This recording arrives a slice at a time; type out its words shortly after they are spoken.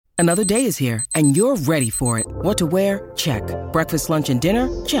Another day is here, and you're ready for it. What to wear? Check. Breakfast, lunch, and dinner?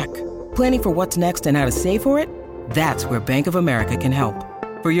 Check. Planning for what's next and how to save for it? That's where Bank of America can help.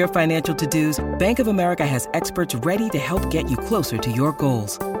 For your financial to-dos, Bank of America has experts ready to help get you closer to your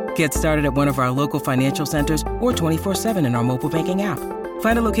goals. Get started at one of our local financial centers or 24/7 in our mobile banking app.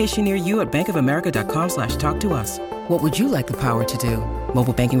 Find a location near you at bankofamerica.com/talktous. What would you like the power to do?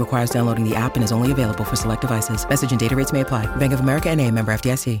 Mobile banking requires downloading the app and is only available for select devices. Message and data rates may apply. Bank of America N.A., member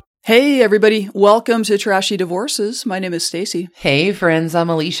FDIC. Hey, everybody. Welcome to Trashy Divorces. My name is Stacy. Hey, friends. I'm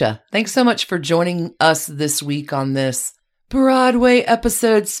Alicia. Thanks so much for joining us this week on this Broadway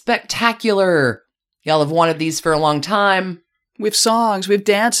episode spectacular. Y'all have wanted these for a long time. We have songs, we have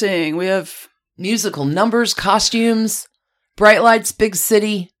dancing, we have musical numbers, costumes, bright lights, big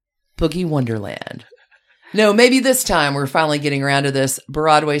city, boogie wonderland. No, maybe this time we're finally getting around to this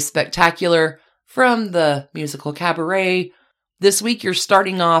Broadway spectacular from the musical Cabaret. This week, you're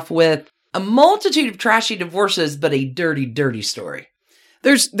starting off with a multitude of trashy divorces, but a dirty, dirty story.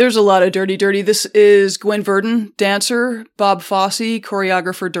 There's a lot of dirty. This is Gwen Verdon, dancer, Bob Fosse,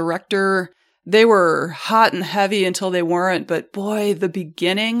 choreographer, director. They were hot and heavy until they weren't, but boy, the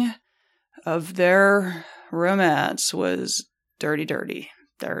beginning of their romance was dirty.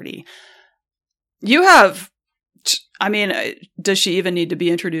 You have, does she even need to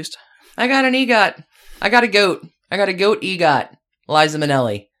be introduced? I got an EGOT. I got a goat EGOT. Liza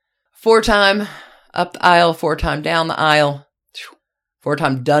Minnelli. 4-time up the aisle, 4-time down the aisle,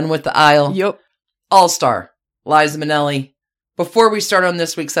 4-time done with the aisle. Yep. All-star, Liza Minnelli. Before we start on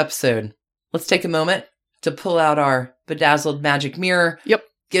this week's episode, let's take a moment to pull out our bedazzled magic mirror. Yep.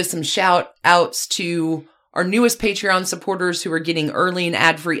 Give some shout-outs to our newest Patreon supporters who are getting early and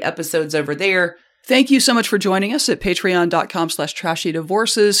ad-free episodes over there. Thank you so much for joining us at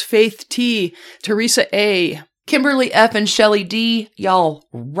patreon.com/trashydivorces. Faith T, Teresa A, Kimberly F, and Shelly D. Y'all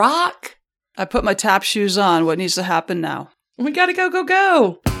rock. I put my tap shoes on. What needs to happen now? We gotta go.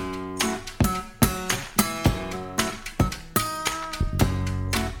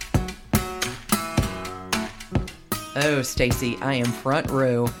 Oh, Stacy, I am front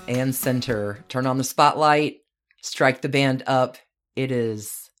row and center. Turn on the spotlight, strike the band up. It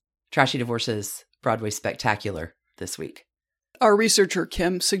is Trashy Divorces Broadway Spectacular this week. Our researcher,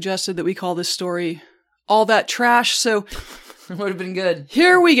 Kim, suggested that we call this story All That Trash, so it would have been good.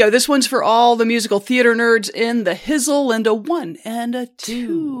 Here we go. This one's for all the musical theater nerds in the hizzle, and a 1 and a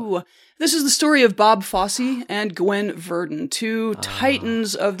 2. This is the story of Bob Fosse and Gwen Verdon, two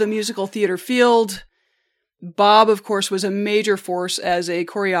titans of the musical theater field. Bob, of course, was a major force as a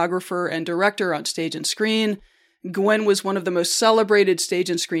choreographer and director on stage and screen. Gwen was one of the most celebrated stage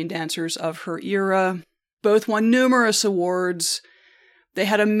and screen dancers of her era. Both won numerous awards. They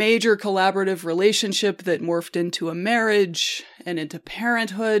had a major collaborative relationship that morphed into a marriage and into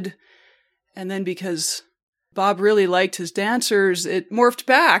parenthood. And then because Bob really liked his dancers, it morphed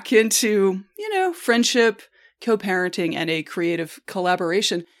back into, friendship, co-parenting, and a creative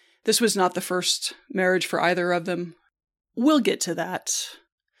collaboration. This was not the first marriage for either of them. We'll get to that.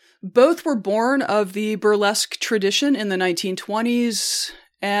 Both were born of the burlesque tradition in the 1920s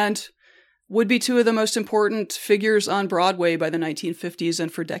and would be two of the most important figures on Broadway by the 1950s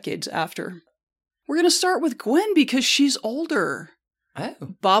and for decades after. We're going to start with Gwen because she's older. Oh.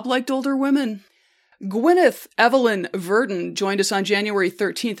 Bob liked older women. Gwyneth Evelyn Verdon joined us on January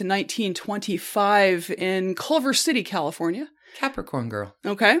 13th, 1925 in Culver City, California. Capricorn girl.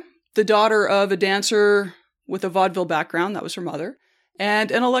 Okay. The daughter of a dancer with a vaudeville background, that was her mother,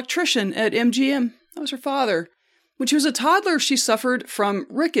 and an electrician at MGM, that was her father. When she was a toddler, she suffered from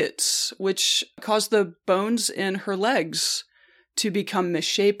rickets, which caused the bones in her legs to become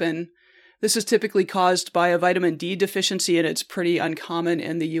misshapen. This is typically caused by a vitamin D deficiency, and it's pretty uncommon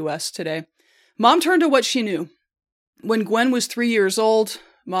in the U.S. today. Mom turned to what she knew. When Gwen was 3 years old,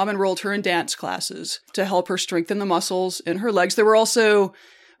 Mom enrolled her in dance classes to help her strengthen the muscles in her legs. There were also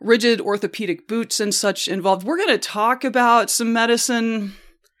rigid orthopedic boots and such involved. We're going to talk about some medicine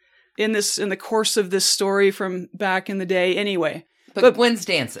in the course of this story from back in the day anyway. But Gwen's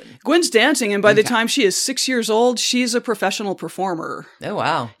dancing. Gwen's dancing, and by the time she is 6 years old, she's a professional performer. Oh,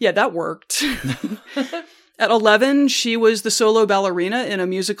 wow. Yeah, that worked. At 11, she was the solo ballerina in a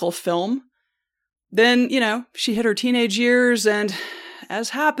musical film. Then, she hit her teenage years, and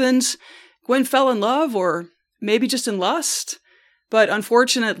as happens, Gwen fell in love, or maybe just in lust. But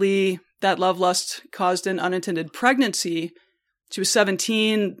unfortunately, that love lust caused an unintended pregnancy. She was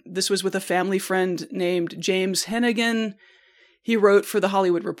 17. This was with a family friend named James Hennigan. He wrote for The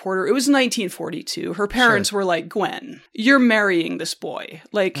Hollywood Reporter. It was 1942. Her parents were like, Gwen, you're marrying this boy.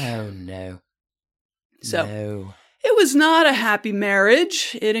 Oh, no. So no. It was not a happy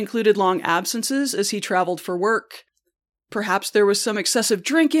marriage. It included long absences as he traveled for work. Perhaps there was some excessive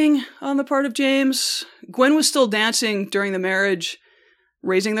drinking on the part of James. Gwen was still dancing during the marriage,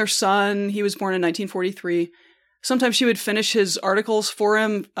 raising their son. He was born in 1943. Sometimes she would finish his articles for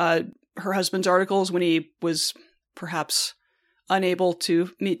him, her husband's articles, when he was perhaps unable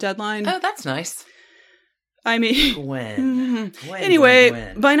to meet deadline. Oh, that's nice. I mean, Gwen. Anyway,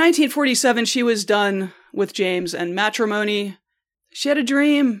 Gwen. by 1947, she was done with James and matrimony. She had a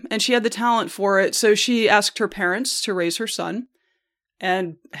dream and she had the talent for it, so she asked her parents to raise her son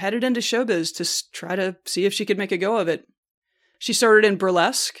and headed into showbiz to try to see if she could make a go of it. She started in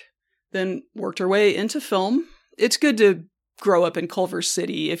burlesque, then worked her way into film. It's good to grow up in Culver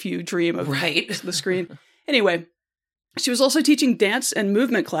City if you dream of the screen. Anyway, she was also teaching dance and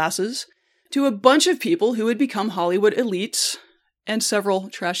movement classes to a bunch of people who had become Hollywood elites and several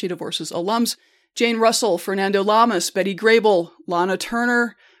Trashy Divorces alums. Jane Russell, Fernando Lamas, Betty Grable, Lana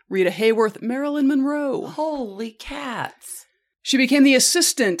Turner, Rita Hayworth, Marilyn Monroe. Holy cats. She became the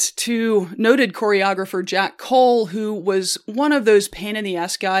assistant to noted choreographer Jack Cole, who was one of those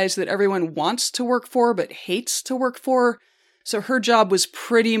pain-in-the-ass guys that everyone wants to work for but hates to work for. So her job was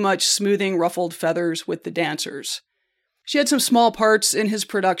pretty much smoothing ruffled feathers with the dancers. She had some small parts in his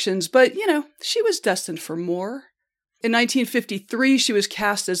productions, but, she was destined for more. In 1953, she was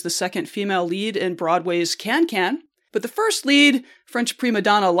cast as the second female lead in Broadway's Can-Can, but the first lead, French prima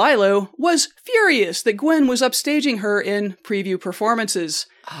donna Lilo, was furious that Gwen was upstaging her in preview performances.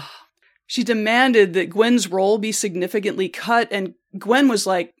 She demanded that Gwen's role be significantly cut, and Gwen was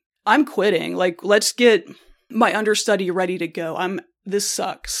like, I'm quitting. Let's get my understudy ready to go. This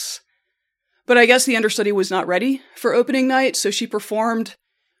sucks. But I guess the understudy was not ready for opening night, so she performed.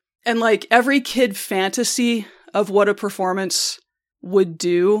 And every kid fantasy of what a performance would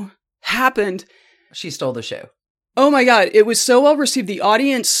do happened. She stole the show. Oh my God, it was so well received. The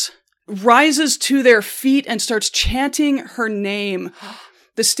audience rises to their feet and starts chanting her name.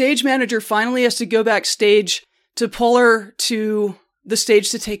 The stage manager finally has to go backstage to pull her to the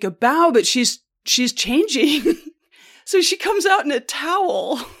stage to take a bow, but she's changing. So she comes out in a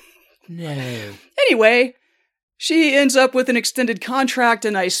towel. No. Anyway, she ends up with an extended contract,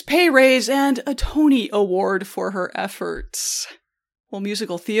 a nice pay raise, and a Tony Award for her efforts. Well,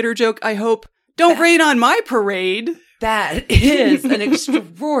 musical theater joke, I hope. Don't rain on my parade. That is an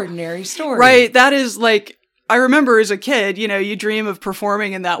extraordinary story. Right, that is I remember as a kid, you dream of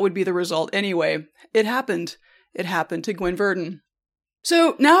performing and that would be the result. Anyway, it happened. It happened to Gwen Verdon.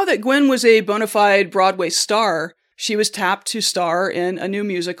 So now that Gwen was a bona fide Broadway star, she was tapped to star in a new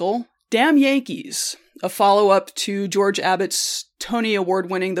musical, Damn Yankees, a follow-up to George Abbott's Tony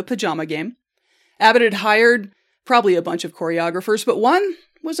Award-winning The Pajama Game. Abbott had hired probably a bunch of choreographers, but one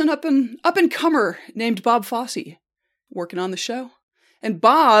was an up-and-comer named Bob Fosse working on the show. And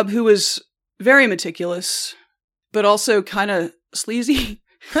Bob, who was very meticulous, but also kind of sleazy,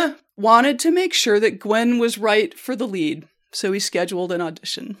 wanted to make sure that Gwen was right for the lead, so he scheduled an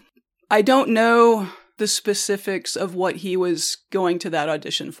audition. I don't know the specifics of what he was going to that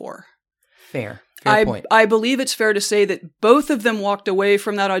audition for. Fair point. I believe it's fair to say that both of them walked away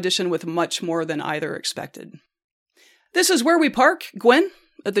from that audition with much more than either expected. This is where we park Gwen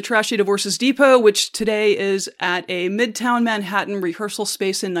at the Trashy Divorces Depot, which today is at a Midtown Manhattan rehearsal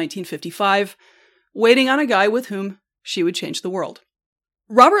space in 1955, waiting on a guy with whom she would change the world.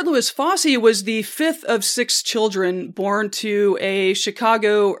 Robert Louis Fosse was the fifth of 6 children born to a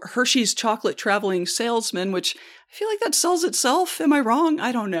Chicago Hershey's chocolate traveling salesman, which I feel like that sells itself. Am I wrong?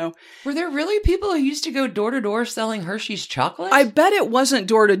 I don't know. Were there really people who used to go door to door selling Hershey's chocolate? I bet it wasn't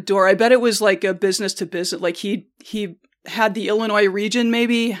door to door. I bet it was like a business to business. Like he had the Illinois region,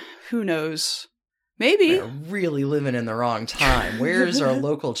 maybe. Who knows? Maybe. We're really living in the wrong time. Where's our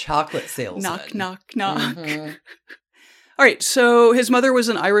local chocolate salesman? Knock, knock, knock. Mm-hmm. All right, so his mother was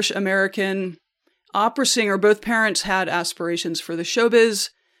an Irish-American opera singer. Both parents had aspirations for the showbiz,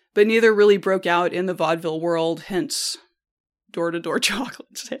 but neither really broke out in the vaudeville world, hence door-to-door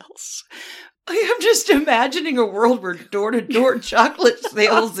chocolate sales. I am just imagining a world where door-to-door chocolate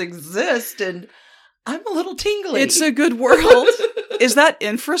sales exist, and I'm a little tingly. It's a good world. Is that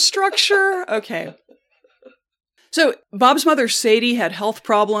infrastructure? Okay. So Bob's mother, Sadie, had health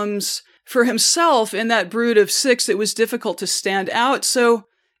problems. For himself, in that brood of 6, it was difficult to stand out, so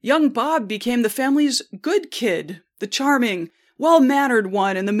young Bob became the family's good kid, the charming, well-mannered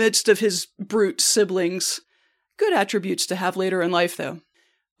one in the midst of his brute siblings. Good attributes to have later in life, though.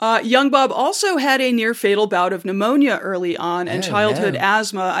 Young Bob also had a near-fatal bout of pneumonia early on and childhood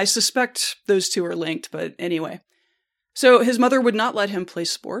asthma. I suspect those two are linked, but anyway. So his mother would not let him play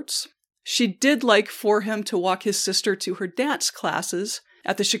sports. she did like for him to walk his sister to her dance classes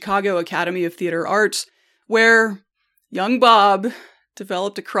at the Chicago Academy of Theater Arts, where young Bob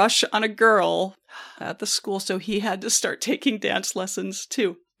developed a crush on a girl at the school, so he had to start taking dance lessons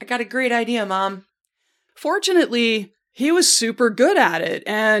too. I got a great idea, Mom. Fortunately, he was super good at it,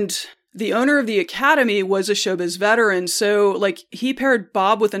 and the owner of the academy was a showbiz veteran, so he paired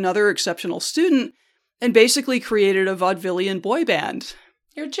Bob with another exceptional student and basically created a vaudevillian boy band.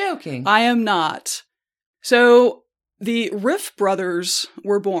 You're joking. I am not. So the Riff Brothers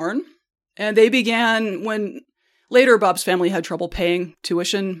were born, and they began when later Bob's family had trouble paying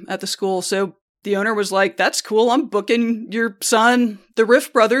tuition at the school. So the owner was like, that's cool, I'm booking your son. The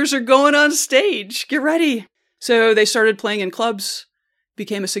Riff Brothers are going on stage. Get ready. So they started playing in clubs,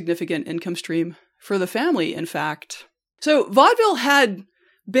 became a significant income stream for the family, in fact. So vaudeville had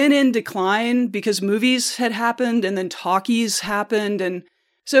been in decline because movies had happened and then talkies happened. And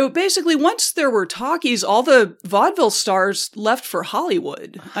so basically, once there were talkies, all the vaudeville stars left for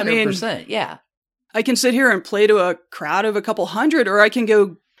Hollywood. 100%, yeah. I can sit here and play to a crowd of a couple hundred, or I can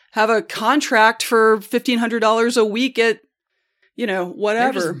go have a contract for $1,500 a week at,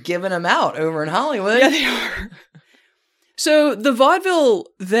 whatever. They're just giving them out over in Hollywood. Yeah, they are. So the vaudeville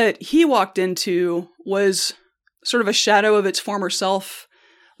that he walked into was sort of a shadow of its former self,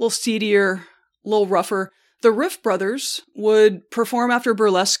 a little seedier, a little rougher. The Riff Brothers would perform after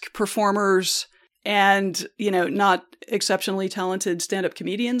burlesque performers and, not exceptionally talented stand-up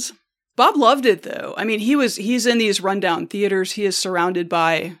comedians. Bob loved it, though. I mean, he's in these rundown theaters. He is surrounded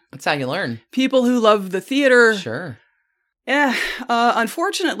by... That's how you learn. People who love the theater. Sure.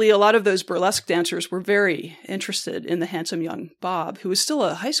 Unfortunately, a lot of those burlesque dancers were very interested in the handsome young Bob, who was still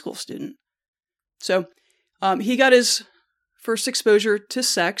a high school student. So he got his first exposure to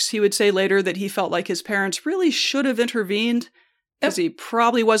sex. He would say later that he felt like his parents really should have intervened because he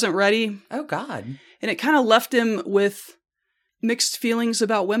probably wasn't ready. Oh, God. And it kind of left him with mixed feelings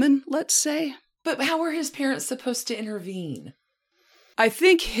about women, let's say. But how were his parents supposed to intervene? I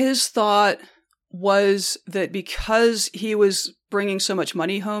think his thought was that because he was bringing so much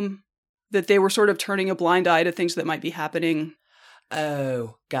money home, that they were sort of turning a blind eye to things that might be happening.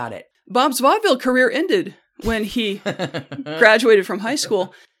 Oh, got it. Bob's vaudeville career ended when he graduated from high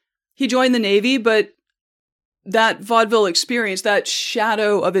school. He joined the Navy, but that vaudeville experience, that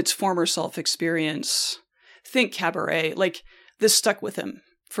shadow of its former self experience, think cabaret, this stuck with him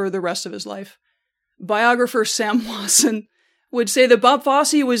for the rest of his life. Biographer Sam Wasson would say that Bob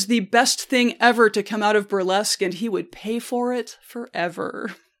Fosse was the best thing ever to come out of burlesque, and he would pay for it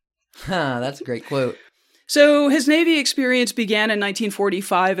forever. That's a great quote. So his Navy experience began in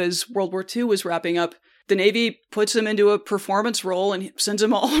 1945 as World War II was wrapping up. The Navy puts him into a performance role and sends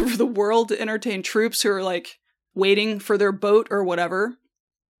him all over the world to entertain troops who are waiting for their boat or whatever.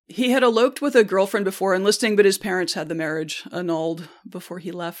 He had eloped with a girlfriend before enlisting, but his parents had the marriage annulled before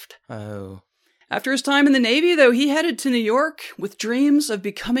he left. Oh. After his time in the Navy, though, he headed to New York with dreams of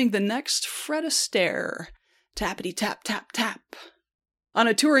becoming the next Fred Astaire. Tappity tap tap tap. On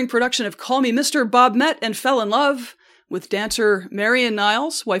a touring production of Call Me Mr., Bob met and fell in love with dancer Marian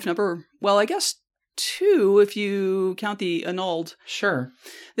Niles, wife number, 2 if you count the annulled. Sure.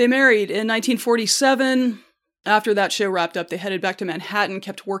 They married in 1947. After that show wrapped up, they headed back to Manhattan,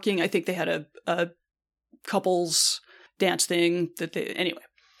 kept working. I think they had a couples dance thing anyway.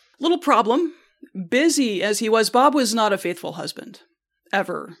 Little problem. Busy as he was, Bob was not a faithful husband.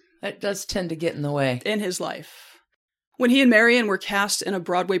 Ever. That does tend to get in the way. In his life. When he and Marian were cast in a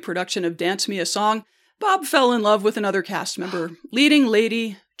Broadway production of Dance Me a Song, Bob fell in love with another cast member, leading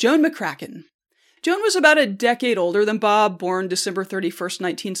lady Joan McCracken. Joan was about a decade older than Bob, born December 31st,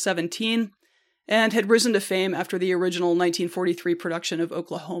 1917, and had risen to fame after the original 1943 production of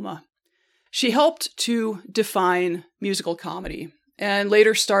Oklahoma. She helped to define musical comedy, and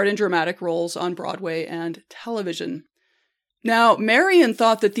later starred in dramatic roles on Broadway and television. Now, Marian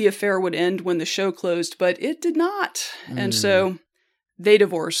thought that the affair would end when the show closed, but it did not. And so they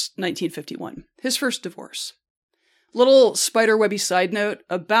divorced 1951, his first divorce. Little spiderwebby side note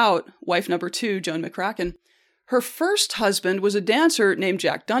about wife number 2, Joan McCracken. Her first husband was a dancer named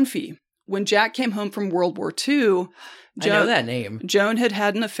Jack Dunphy. When Jack came home from World War II, I know that name. Joan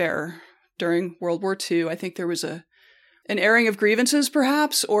had an affair during World War II. I think there was an airing of grievances,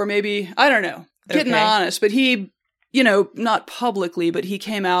 perhaps, or maybe, I don't know, getting honest. But he, not publicly, but he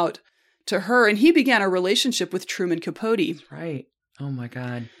came out to her, and he began a relationship with Truman Capote. Right. Oh, my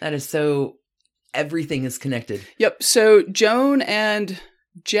God. That is so... Everything is connected. Yep. So Joan and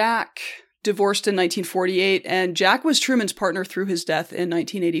Jack divorced in 1948, and Jack was Truman's partner through his death in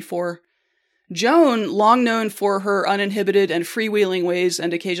 1984. Joan, long known for her uninhibited and freewheeling ways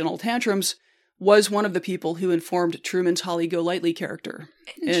and occasional tantrums, was one of the people who informed Truman's Holly Golightly character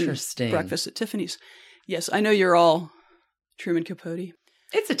Interesting. in Breakfast at Tiffany's. Yes, I know you're all Truman Capote.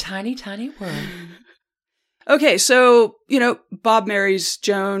 It's a tiny, tiny world. Okay, so, Bob marries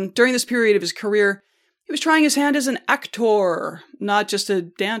Joan. During this period of his career, he was trying his hand as an actor, not just a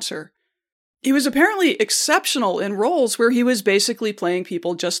dancer. He was apparently exceptional in roles where he was basically playing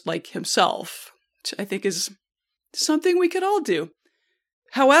people just like himself, which I think is something we could all do.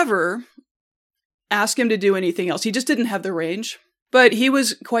 However, ask him to do anything else. He just didn't have the range. But he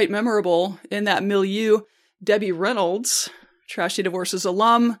was quite memorable in that milieu. Debbie Reynolds, Trashy Divorces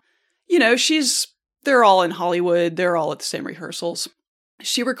alum, they're all in Hollywood. They're all at the same rehearsals.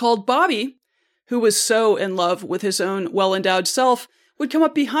 She recalled Bobby, who was so in love with his own well-endowed self, would come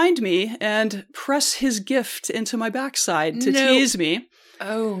up behind me and press his gift into my backside to tease me.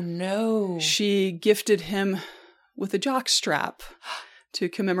 Oh, no. She gifted him with a jockstrap to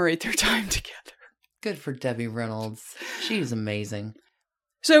commemorate their time together. Good for Debbie Reynolds. She's amazing.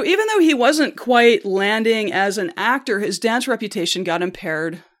 So even though he wasn't quite landing as an actor, his dance reputation got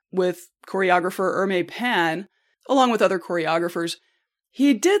impaired with choreographer Erme Pan, along with other choreographers.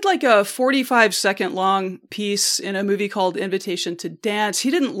 He did like a 45-second long piece in a movie called Invitation to Dance.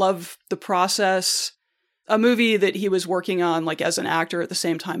 He didn't love the process. A movie that he was working on like as an actor at the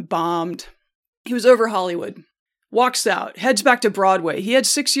same time bombed. He was over Hollywood. Walks out, heads back to Broadway. He had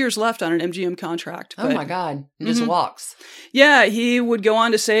 6 years left on an MGM contract. Oh my God. And just walks. Yeah, he would go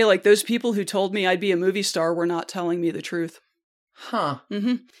on to say, like, those people who told me I'd be a movie star were not telling me the truth. Huh.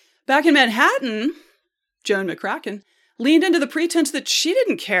 Back in Manhattan, Joan McCracken leaned into the pretense that she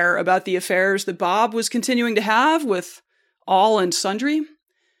didn't care about the affairs that Bob was continuing to have with all and sundry.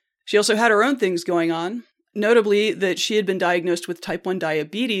 She also had her own things going on, notably that she had been diagnosed with type 1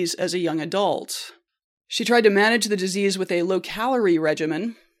 diabetes as a young adult. She tried to manage the disease with a low-calorie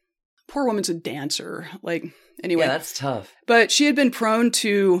regimen. Poor woman's a dancer. Anyway. Yeah, that's tough. But she had been prone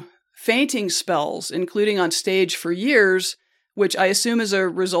to fainting spells, including on stage for years, which I assume is a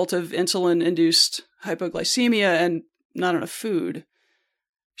result of insulin-induced hypoglycemia and not enough food.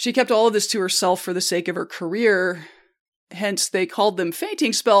 She kept all of this to herself for the sake of her career. Hence, they called them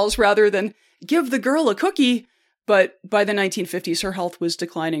fainting spells rather than give the girl a cookie. But by the 1950s, her health was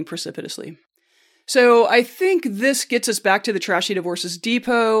declining precipitously. So I think this gets us back to the Trashy Divorces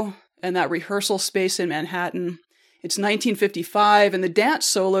Depot and that rehearsal space in Manhattan. It's 1955, and the dance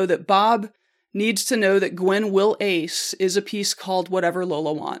solo that Bob needs to know that Gwen will ace is a piece called Whatever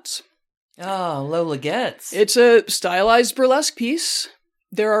Lola Wants. Oh, Lola gets. It's a stylized burlesque piece.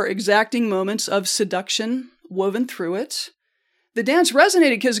 There are exacting moments of seduction woven through it. The dance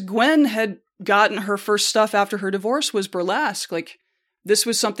resonated because Gwen had gotten her first stuff after her divorce was burlesque. This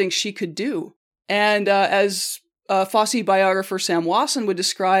was something she could do. And as Fosse biographer Sam Wasson would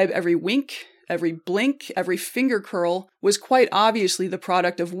describe, every wink, every blink, every finger curl was quite obviously the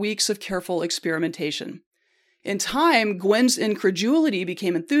product of weeks of careful experimentation. In time, Gwen's incredulity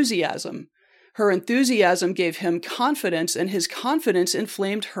became enthusiasm. Her enthusiasm gave him confidence, and his confidence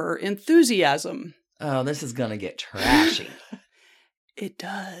inflamed her enthusiasm. Oh, this is going to get trashy. It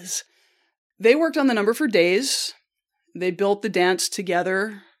does. They worked on the number for days. They built the dance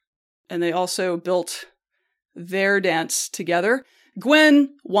together. And they also built their dance together.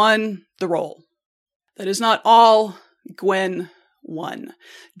 Gwen won the role. That is not all. Gwen won.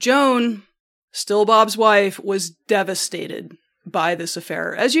 Joan, still Bob's wife, was devastated by this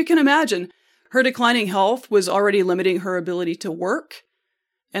affair. As you can imagine, her declining health was already limiting her ability to work.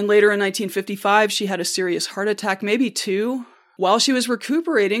 And later in 1955, she had a serious heart attack, maybe two. While she was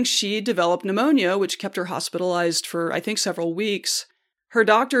recuperating, she developed pneumonia, which kept her hospitalized for, I think, several weeks. Her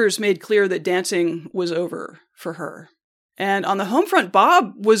doctors made clear that dancing was over for her. And on the home front,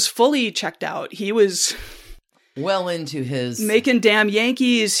 Bob was fully checked out. He was well into his making damn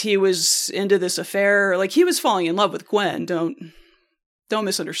Yankees. He was into this affair. He was falling in love with Gwen. Don't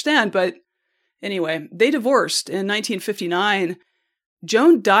misunderstand. But anyway, they divorced in 1959.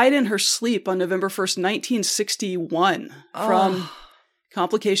 Joan died in her sleep on November 1st, 1961 from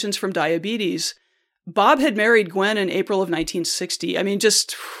complications from diabetes. Bob had married Gwen in April of 1960.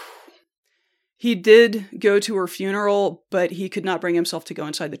 He did go to her funeral, but he could not bring himself to go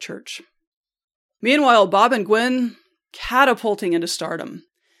inside the church. Meanwhile, Bob and Gwen catapulting into stardom.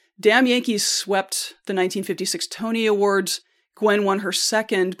 Damn Yankees swept the 1956 Tony Awards. Gwen won her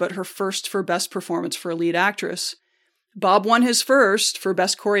second, but her first for Best Performance for a Lead Actress. Bob won his first for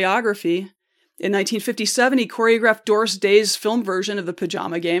Best Choreography. In 1957, he choreographed Doris Day's film version of The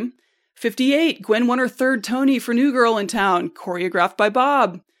Pajama Game. 58, Gwen won her third Tony for New Girl in Town, choreographed by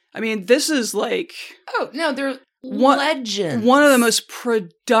Bob. I mean, this is like... Oh, no, they're legends. One of the most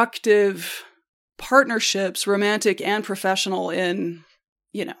productive partnerships, romantic and professional in,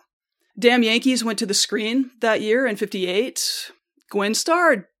 Damn Yankees went to the screen that year in 1958. Gwen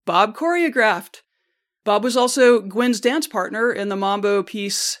starred. Bob choreographed. Bob was also Gwen's dance partner in the Mambo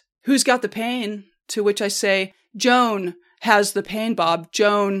piece, Who's Got the Pain? To which I say, Joan has the pain, Bob.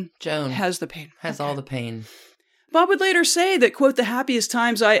 Joan has the pain. Has all the pain. Bob would later say that, quote, the happiest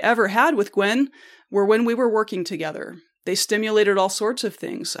times I ever had with Gwen were when we were working together. They stimulated all sorts of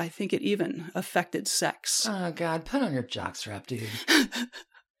things. I think it even affected sex. Oh, God. Put on your jockstrap, dude.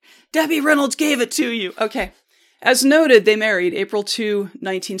 Debbie Reynolds gave it to you. Okay. As noted, they married April 2,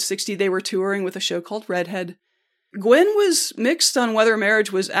 1960. They were touring with a show called Redhead. Gwen was mixed on whether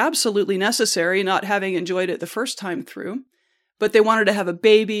marriage was absolutely necessary, not having enjoyed it the first time through. But they wanted to have a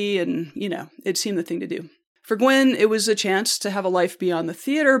baby and, it seemed the thing to do. For Gwen, it was a chance to have a life beyond the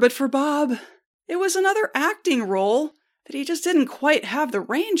theater. But for Bob, it was another acting role that he just didn't quite have the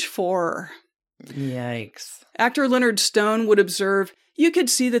range for. Yikes. Actor Leonard Stone would observe, you could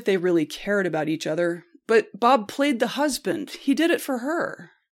see that they really cared about each other. But Bob played the husband. He did it for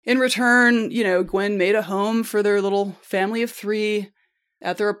her. In return, Gwen made a home for their little family of 3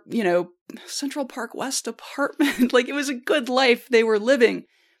 at their, Central Park West apartment. Like, it was a good life they were living.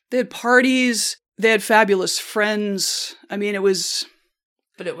 They had parties. They had fabulous friends. I mean, it was...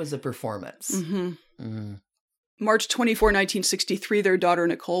 But it was a performance. Mm-hmm. Mm-hmm. March 24, 1963, their daughter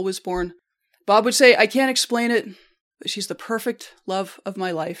Nicole was born. Bob would say, I can't explain it, but she's the perfect love of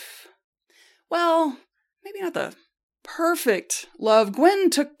my life. Well, maybe not the perfect love. Gwen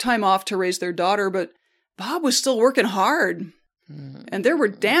took time off to raise their daughter, but Bob was still working hard. Mm-hmm. And there were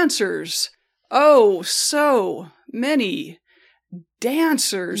dancers. Oh, so many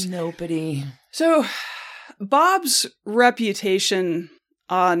dancers. Nobody. So Bob's reputation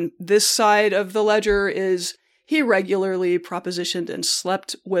on this side of the ledger is he regularly propositioned and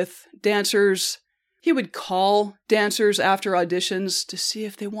slept with dancers. He would call dancers after auditions to see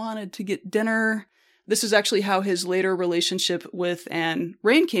if they wanted to get dinner. This is actually how his later relationship with Anne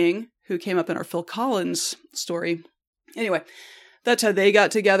Reinking, who came up in our Phil Collins story. Anyway, that's how they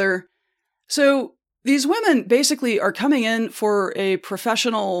got together. So these women basically are coming in for a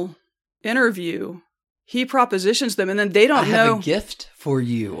professional interview. He propositions them, and then they don't know. I have a gift for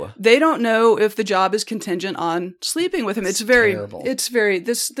you. They don't know if the job is contingent on sleeping with him. It's very terrible. It's very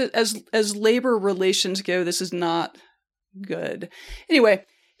as labor relations go, this is not good. Anyway,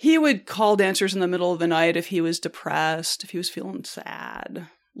 he would call dancers in the middle of the night if he was depressed, if he was feeling sad,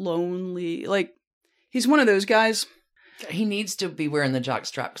 lonely. Like, he's one of those guys. He needs to be wearing the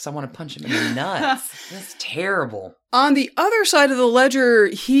jockstrap because I want to punch him in the nuts. That's terrible. On the other side of the ledger,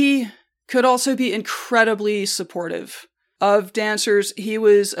 he could also be incredibly supportive of dancers. He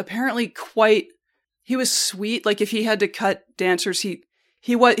was apparently he was sweet. Like, if he had to cut dancers, he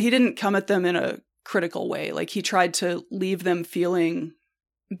didn't come at them in a critical way. Like, he tried to leave them feeling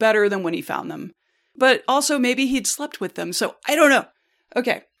better than when he found them. But also maybe he'd slept with them. So I don't know.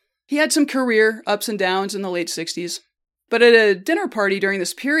 Okay. He had some career ups and downs in the late 60s. But at a dinner party during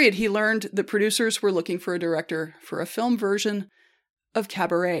this period, he learned the producers were looking for a director for a film version of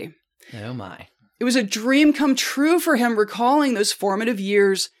Cabaret. Oh my. It was a dream come true for him, recalling those formative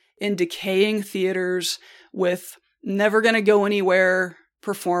years in decaying theaters with never gonna go anywhere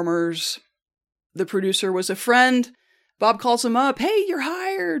performers. The producer was a friend. Bob calls him up. Hey, you're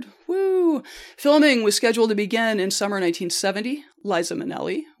hired. Woo. Filming was scheduled to begin in summer 1970. Liza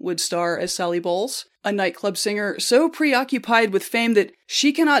Minnelli would star as Sally Bowles, a nightclub singer so preoccupied with fame that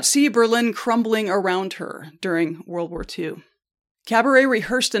she cannot see Berlin crumbling around her during World War II. Cabaret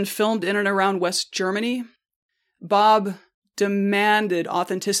rehearsed and filmed in and around West Germany. Bob demanded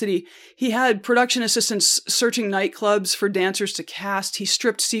authenticity. He had production assistants searching nightclubs for dancers to cast. He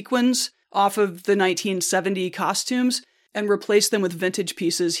stripped sequins off of the 1970 costumes and replaced them with vintage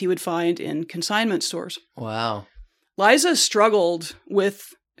pieces he would find in consignment stores. Wow. Liza struggled with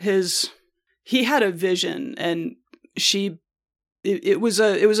he had a vision, and it was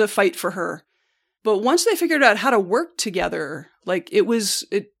a fight for her. But once they figured out how to work together, like,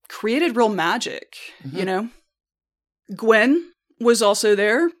 it created real magic, mm-hmm. Gwen was also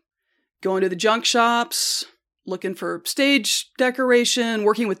there, going to the junk shops, looking for stage decoration,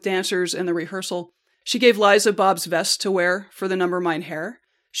 working with dancers in the rehearsal. She gave Liza Bob's vest to wear for the number Mein Herr.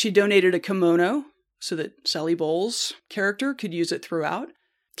 She donated a kimono so that Sally Bowles' character could use it throughout.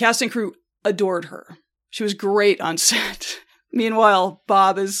 Cast and crew adored her. She was great on set. Meanwhile,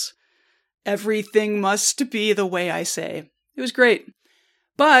 Bob is, everything must be the way I say. It was great.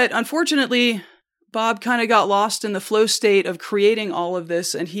 But unfortunately, Bob kind of got lost in the flow state of creating all of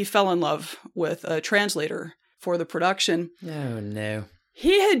this, and he fell in love with a translator for the production. Oh, no.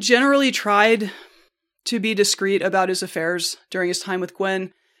 He had generally tried to be discreet about his affairs during his time with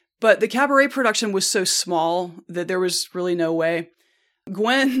Gwen, but the cabaret production was so small that there was really no way.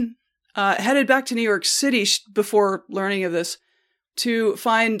 Gwen headed back to New York City before learning of this to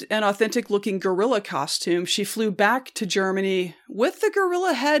find an authentic-looking gorilla costume. She flew back to Germany with the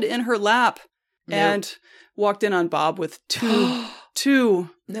gorilla head in her lap and walked in on Bob with two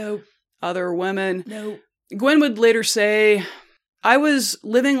other women. No. Gwen would later say, "I was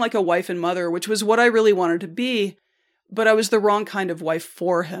living like a wife and mother, which was what I really wanted to be, but I was the wrong kind of wife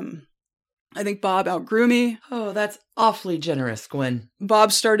for him. I think Bob outgrew me." Oh, that's awfully generous, Gwen.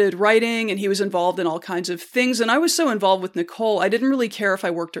 Bob started writing, and he was involved in all kinds of things, and I was so involved with Nicole, I didn't really care if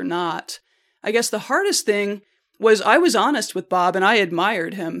I worked or not. I guess the hardest thing was I was honest with Bob, and I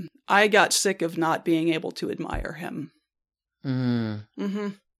admired him. I got sick of not being able to admire him.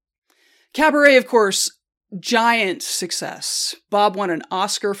 Cabaret, of course, giant success. Bob won an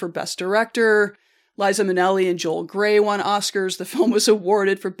Oscar for Best Director. Liza Minnelli and Joel Grey won Oscars. The film was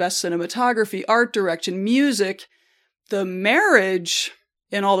awarded for Best Cinematography, Art Direction, Music. The marriage,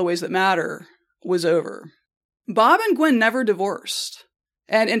 in all the ways that matter, was over. Bob and Gwen never divorced.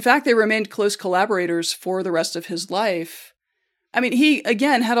 And in fact, they remained close collaborators for the rest of his life. I mean, he,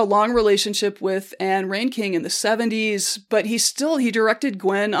 again, had a long relationship with Anne Reinking in the 70s, but he directed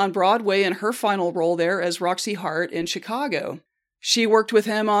Gwen on Broadway in her final role there as Roxy Hart in Chicago. She worked with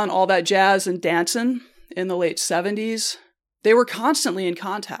him on All That Jazz and Dancin' in the late 70s. They were constantly in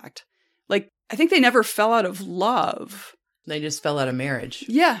contact. Like, I think they never fell out of love. They just fell out of marriage.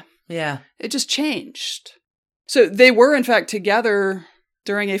 Yeah. Yeah. It just changed. So they were, in fact, together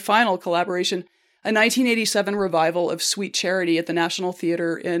during a final collaboration, a 1987 revival of Sweet Charity at the National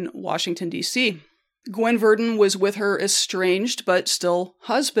Theater in Washington, D.C. Gwen Verdon was with her estranged but still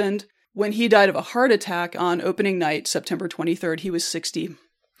husband when he died of a heart attack on opening night, September 23rd. He was 60.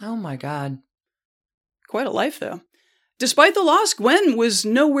 Oh, my God. Quite a life, though. Despite the loss, Gwen was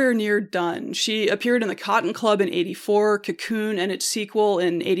nowhere near done. She appeared in The Cotton Club in 84, Cocoon and its sequel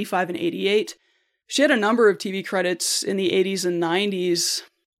in 85 and 88. She had a number of TV credits in the 80s and 90s.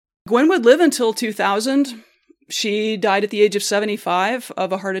 Gwen would live until 2000. She died at the age of 75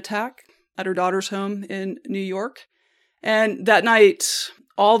 of a heart attack at her daughter's home in New York. And that night,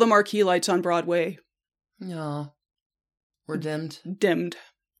 all the marquee lights on Broadway were dimmed.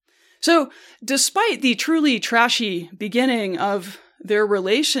 So, despite the truly trashy beginning of their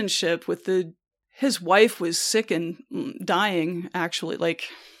relationship his wife was sick and dying, actually. Like,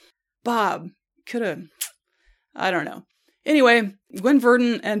 Bob could have, I don't know. Anyway, Gwen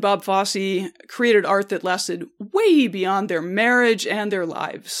Verdon and Bob Fosse created art that lasted way beyond their marriage and their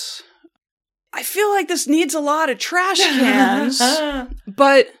lives. I feel like this needs a lot of trash cans,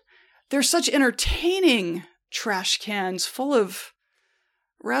 but they're such entertaining trash cans full of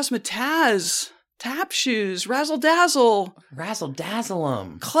razzmatazz, tap shoes, razzle-dazzle.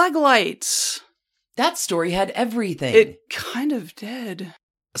 Razzle-dazzle-em. Clegg lights. That story had everything. It kind of did.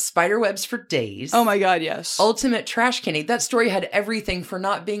 Spiderwebs for days. Oh my God, yes. Ultimate trash candy. That story had everything for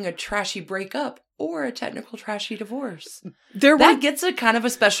not being a trashy breakup or a technical trashy divorce. That gets a kind of a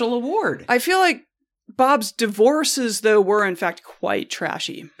special award. I feel like Bob's divorces, though, were in fact quite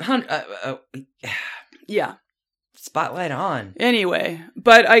trashy. Yeah. Spotlight on. Anyway,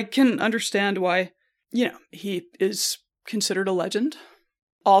 but I can understand why, he is considered a legend.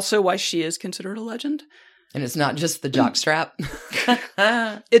 Also why she is considered a legend. And it's not just the jockstrap.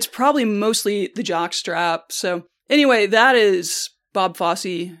 It's probably mostly the jockstrap. So anyway, that is Bob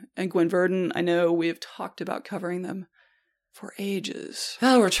Fosse and Gwen Verdon. I know we have talked about covering them for ages.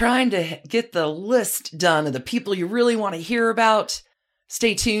 Oh, we're trying to get the list done of the people you really want to hear about.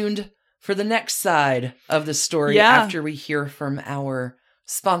 Stay tuned for the next side of the story after we hear from our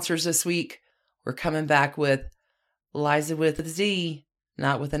sponsors this week. We're coming back with Liza with a Z.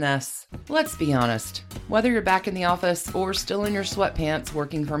 Not with an S. Let's be honest. Whether you're back in the office or still in your sweatpants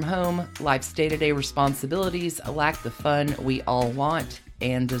working from home, life's day-to-day responsibilities lack the fun we all want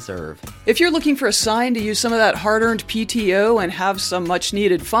and deserve. If you're looking for a sign to use some of that hard-earned PTO and have some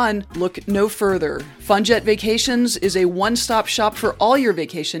much-needed fun, look no further. FunJet Vacations is a one-stop shop for all your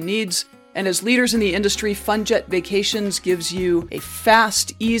vacation needs. And as leaders in the industry, FunJet Vacations gives you a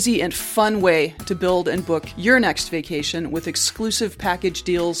fast, easy, and fun way to build and book your next vacation with exclusive package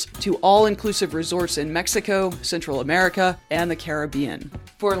deals to all-inclusive resorts in Mexico, Central America, and the Caribbean.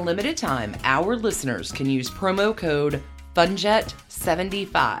 For a limited time, our listeners can use promo code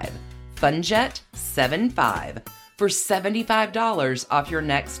FUNJET75. FUNJET75 for $75 off your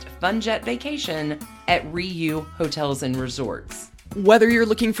next FunJet vacation at Riu Hotels and Resorts. Whether you're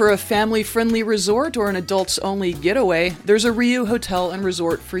looking for a family-friendly resort or an adults-only getaway, there's a Riu Hotel and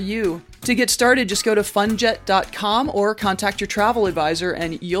Resort for you. To get started, just go to funjet.com or contact your travel advisor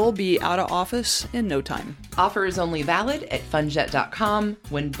and you'll be out of office in no time. Offer is only valid at funjet.com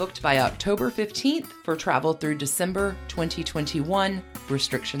when booked by October 15th for travel through December 2021.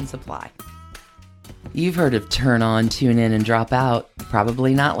 Restrictions apply. You've heard of turn on, tune in, and drop out.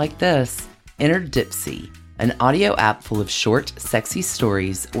 Probably not like this. Enter Dipsea, an audio app full of short, sexy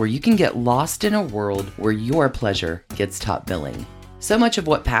stories where you can get lost in a world where your pleasure gets top billing. So much of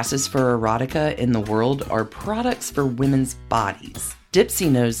what passes for erotica in the world are products for women's bodies.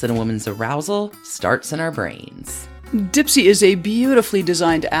 Dipsea knows that a woman's arousal starts in our brains. Dipsea is a beautifully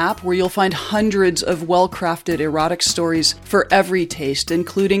designed app where you'll find hundreds of well-crafted erotic stories for every taste,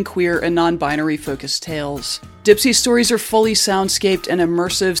 including queer and non-binary focused tales. Dipsea stories are fully soundscaped and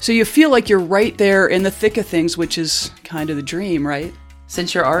immersive, so you feel like you're right there in the thick of things, which is kind of the dream, right?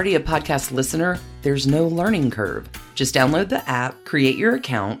 Since you're already a podcast listener, there's no learning curve. Just download the app, create your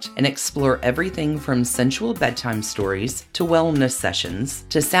account, and explore everything from sensual bedtime stories to wellness sessions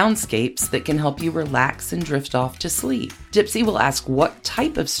to soundscapes that can help you relax and drift off to sleep. Dipsea will ask what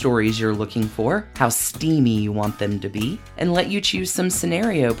type of stories you're looking for, how steamy you want them to be, and let you choose some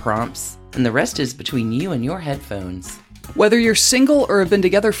scenario prompts, and the rest is between you and your headphones. Whether you're single or have been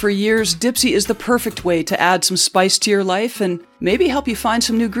together for years, Dipsea is the perfect way to add some spice to your life and maybe help you find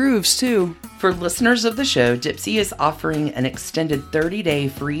some new grooves, too. For listeners of the show, Dipsea is offering an extended 30-day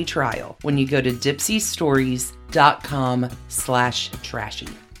free trial when you go to dipseastories.com/trashy.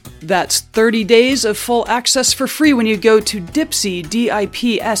 That's 30 days of full access for free when you go to Dipsea,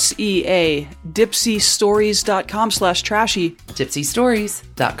 D-I-P-S-E-A, dipseastories.com/trashy.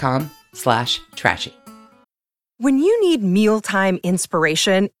 dipseastories.com/trashy. When you need mealtime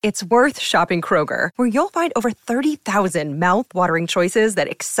inspiration, it's worth shopping Kroger, where you'll find over 30,000 mouth-watering choices that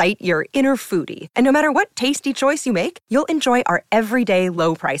excite your inner foodie. And no matter what tasty choice you make, you'll enjoy our everyday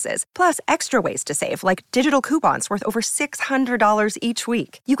low prices, plus extra ways to save, like digital coupons worth over $600 each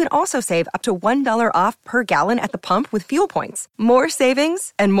week. You can also save up to $1 off per gallon at the pump with fuel points. More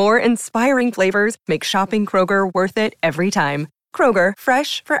savings and more inspiring flavors make shopping Kroger worth it every time. Kroger,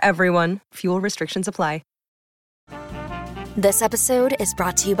 fresh for everyone. Fuel restrictions apply. This episode is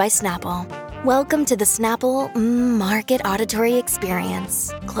brought to you by Snapple. Welcome to the Snapple Market Auditory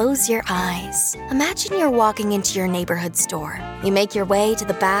Experience. Close your eyes. Imagine you're walking into your neighborhood store. You make your way to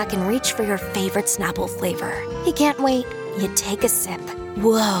the back and reach for your favorite Snapple flavor. You can't wait. You take a sip.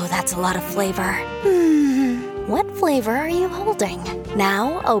 Whoa, that's a lot of flavor. What flavor are you holding?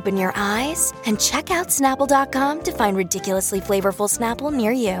 Now open your eyes and check out Snapple.com to find ridiculously flavorful Snapple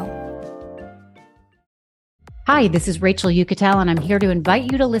near you. Hi, this is Rachel Yucatel, and I'm here to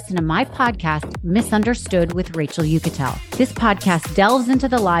invite you to listen to my podcast, Misunderstood with Rachel Yucatel. This podcast delves into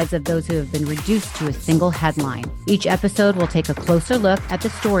the lives of those who have been reduced to a single headline. Each episode will take a closer look at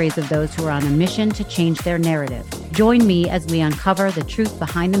the stories of those who are on a mission to change their narrative. Join me as we uncover the truth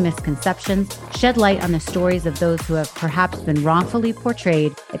behind the misconceptions, shed light on the stories of those who have perhaps been wrongfully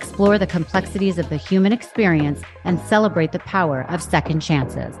portrayed, explore the complexities of the human experience, and celebrate the power of second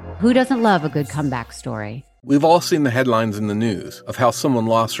chances. Who doesn't love a good comeback story? We've all seen the headlines in the news of how someone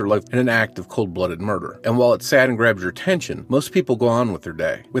lost their life in an act of cold-blooded murder. And while it's sad and grabs your attention, most people go on with their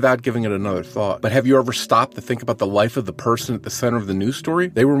day without giving it another thought. But have you ever stopped to think about the life of the person at the center of the news story?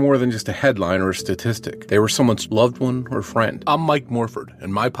 They were more than just a headline or a statistic. They were someone's loved one or friend. I'm Mike Morford,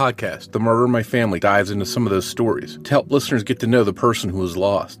 and my podcast, The Murder in My Family, dives into some of those stories to help listeners get to know the person who was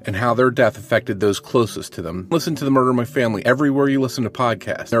lost and how their death affected those closest to them. Listen to The Murder in My Family everywhere you listen to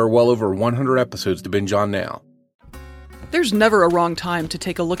podcasts. There are well over 100 episodes to binge on now. There's never a wrong time to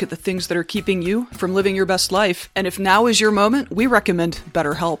take a look at the things that are keeping you from living your best life. And if now is your moment, we recommend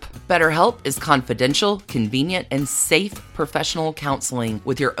BetterHelp. BetterHelp is confidential, convenient, and safe professional counseling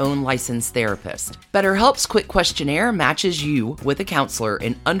with your own licensed therapist. BetterHelp's quick questionnaire matches you with a counselor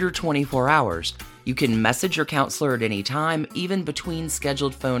in under 24 hours. You can message your counselor at any time, even between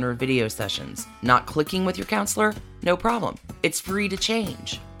scheduled phone or video sessions. Not clicking with your counselor? No problem. It's free to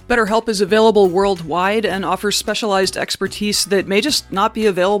change. BetterHelp is available worldwide and offers specialized expertise that may just not be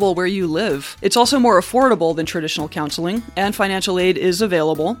available where you live. It's also more affordable than traditional counseling, and financial aid is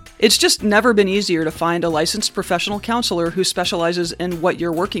available. It's just never been easier to find a licensed professional counselor who specializes in what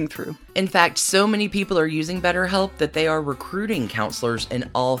you're working through. In fact, so many people are using BetterHelp that they are recruiting counselors in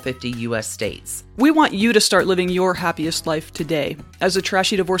all 50 U.S. states. We want you to start living your happiest life today. As a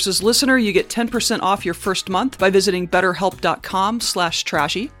Trashy Divorces listener, you get 10% off your first month by visiting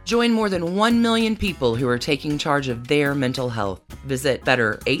betterhelp.com/trashy. Join more than 1 million people who are taking charge of their mental health. Visit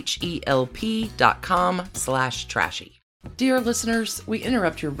betterhelp.com/trashy. Dear listeners, we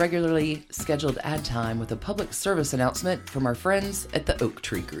interrupt your regularly scheduled ad time with a public service announcement from our friends at the Oak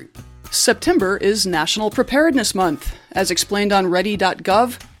Tree Group. September is National Preparedness Month. As explained on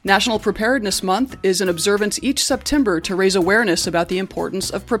ready.gov, National Preparedness Month is an observance each September to raise awareness about the importance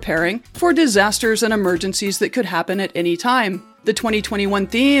of preparing for disasters and emergencies that could happen at any time. The 2021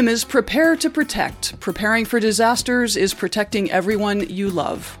 theme is Prepare to Protect. Preparing for disasters is protecting everyone you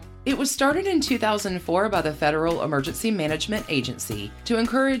love. It was started in 2004 by the Federal Emergency Management Agency to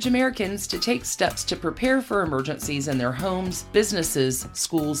encourage Americans to take steps to prepare for emergencies in their homes, businesses,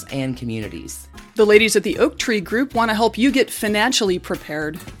 schools, and communities. The ladies at the Oak Tree Group want to help you get financially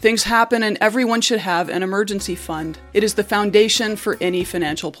prepared. Things happen and everyone should have an emergency fund. It is the foundation for any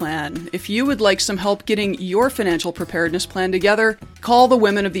financial plan. If you would like some help getting your financial preparedness plan together, call the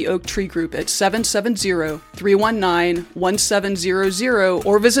women of the Oak Tree Group at 770-319-1700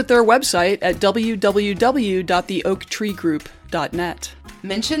 or visit their website at www.theoaktreegroup.net.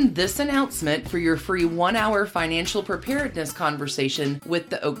 Mention this announcement for your free 1-hour financial preparedness conversation with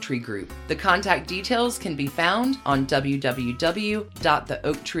the Oak Tree Group. The contact details can be found on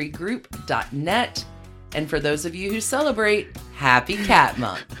www.theoaktreegroup.net. And for those of you who celebrate, Happy Cat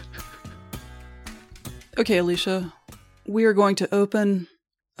Month. Okay, Alicia, we are going to open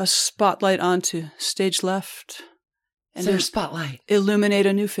a spotlight onto stage left and Their spotlight. Illuminate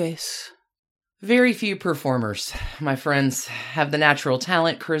a new face. Very few performers, my friends, have the natural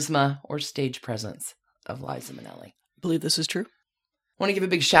talent, charisma, or stage presence of Liza Minnelli. I believe this is true. I want to give a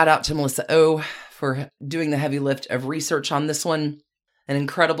big shout out to Melissa O for doing the heavy lift of research on this one. An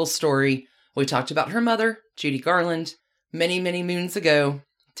incredible story. We talked about her mother, Judy Garland, many, many moons ago.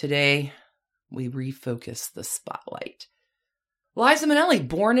 Today, we refocus the spotlight. Liza Minnelli,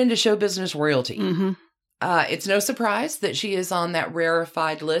 born into show business royalty. Mm-hmm. It's no surprise that she is on that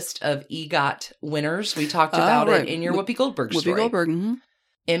rarefied list of EGOT winners. We talked about it in your Whoopi Goldberg story. Whoopi Goldberg. Mm-hmm.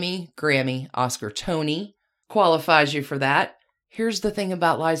 Emmy, Grammy, Oscar, Tony qualifies you for that. Here's the thing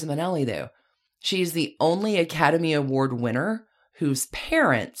about Liza Minnelli, though. She's the only Academy Award winner whose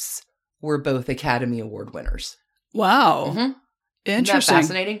parents were both Academy Award winners. Wow. Mm-hmm. Interesting. Isn't that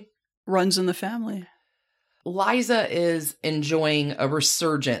fascinating? Runs in the family. Liza is enjoying a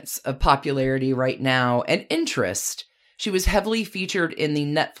resurgence of popularity right now and interest. She was heavily featured in the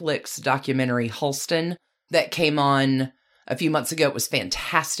Netflix documentary Halston that came on a few months ago. It was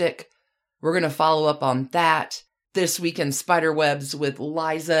fantastic. We're going to follow up on that this week in Spiderwebs with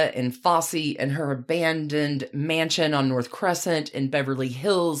Liza and Fosse and her abandoned mansion on North Crescent in Beverly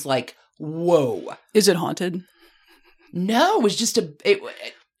Hills. Like, whoa. Is it haunted? No, it was just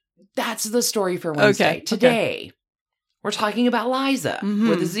that's the story for Wednesday. Okay, Today, we're talking about Liza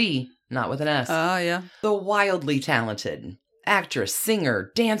with a Z, not with an S. Yeah. The wildly talented actress,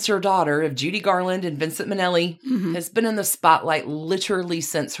 singer, dancer daughter of Judy Garland and Vincent Minnelli has been in the spotlight literally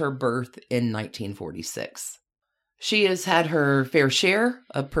since her birth in 1946. She has had her fair share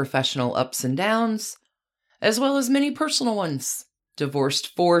of professional ups and downs, as well as many personal ones.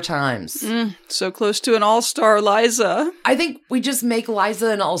 Divorced 4 times. So close to an all-star Liza. I think we just make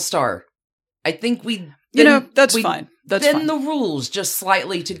Liza an all-star. I think we... that's fine. That's fine. Bend the rules just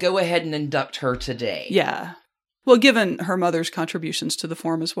slightly to go ahead and induct her today. Yeah. Well, given her mother's contributions to the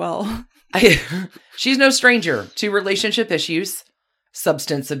form as well. She's no stranger to relationship issues,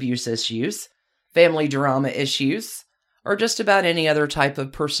 substance abuse issues, family drama issues, or just about any other type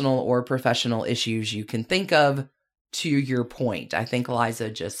of personal or professional issues you can think of. To your point, I think Liza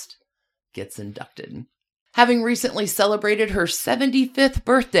just gets inducted. Having recently celebrated her 75th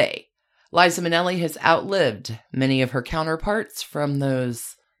birthday, Liza Minnelli has outlived many of her counterparts from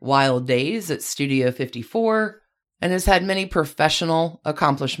those wild days at Studio 54 and has had many professional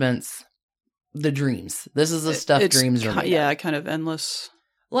accomplishments. The dreams. This is the stuff dreams are made of. Yeah, kind of endless.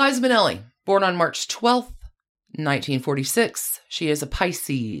 Liza Minnelli, born on March 12th, 1946. She is a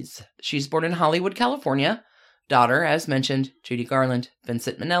Pisces. She's born in Hollywood, California. Daughter, as mentioned, Judy Garland,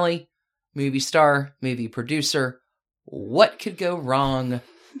 Vincent Minnelli, movie star, movie producer. What could go wrong?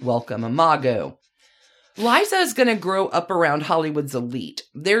 Welcome, Imago. Liza is going to grow up around Hollywood's elite.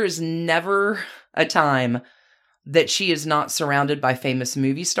 There is never a time that she is not surrounded by famous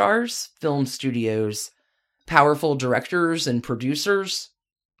movie stars, film studios, powerful directors, and producers.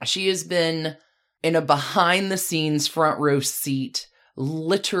 She has been in a behind-the-scenes front row seat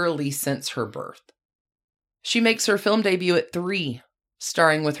literally since her birth. She makes her film debut at 3,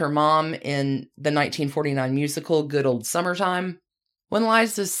 starring with her mom in the 1949 musical Good Old Summertime. When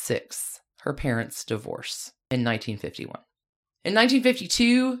Liza's 6, her parents divorce in 1951. In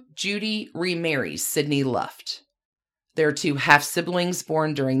 1952, Judy remarries Sidney Luft. There are 2 half-siblings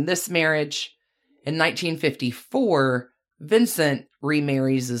born during this marriage. In 1954, Vincent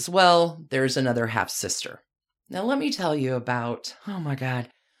remarries as well. There's another half-sister. Now, let me tell you about, oh my God,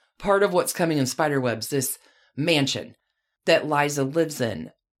 part of what's coming in Spiderwebs, this mansion that Liza lives in.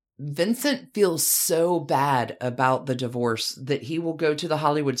 Vincent feels so bad about the divorce that he will go to the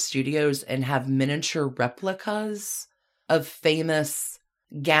Hollywood studios and have miniature replicas of famous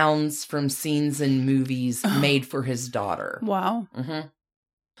gowns from scenes in movies made for his daughter. Wow. Mm-hmm.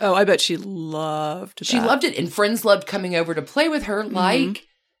 Oh, I bet she loved that. She loved it, and friends loved coming over to play with her, like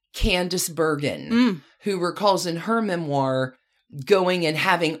Candice Bergen, who recalls in her memoir going and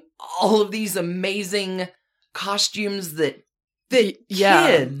having all of these amazing costumes that fit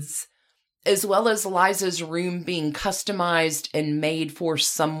kids, as well as Liza's room being customized and made for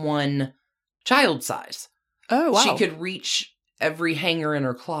someone child size. Oh, wow. She could reach every hanger in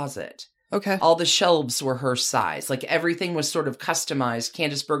her closet. Okay. All the shelves were her size. Like, everything was sort of customized.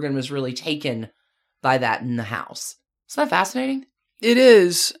 Candice Bergen was really taken by that in the house. Isn't that fascinating? It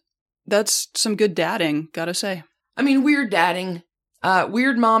is. That's some good dadding, gotta say. I mean, weird dadding.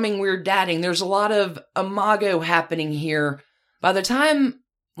 Weird momming, weird dadding. There's a lot of imago happening here. By the time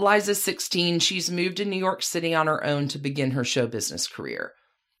Liza's 16, she's moved to New York City on her own to begin her show business career.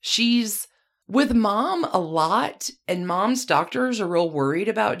 She's with Mom a lot, and Mom's doctors are real worried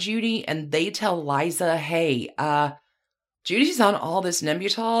about Judy, and they tell Liza, hey, Judy's on all this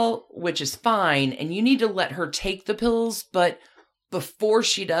Nembutal, which is fine, and you need to let her take the pills, but before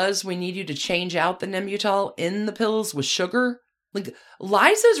she does, we need you to change out the Nembutal in the pills with sugar. Like,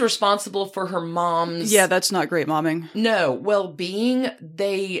 Liza's responsible for her mom's... Yeah, that's not great momming. No, well-being.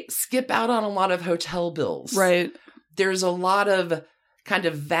 They skip out on a lot of hotel bills. Right. There's a lot of kind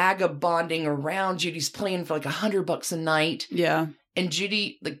of vagabonding around. Judy's playing for like $100 a night. Yeah. And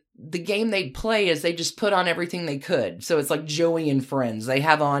Judy, the game they'd play is they just put on everything they could. So it's like Joey and Friends. They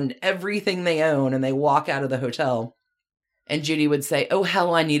have on everything they own and they walk out of the hotel. And Judy would say, oh,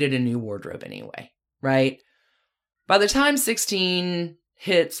 hell, I needed a new wardrobe anyway. Right? By the time 16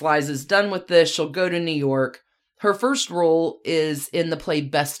 hits, Liza's done with this. She'll go to New York. Her first role is in the play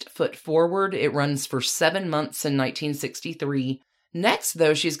Best Foot Forward. It runs for 7 months in 1963. Next,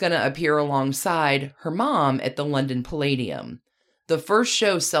 though, she's going to appear alongside her mom at the London Palladium. The first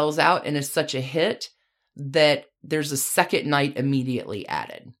show sells out and is such a hit that there's a second night immediately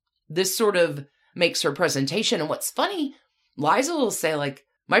added. This sort of makes her presentation. And what's funny, Liza will say, like,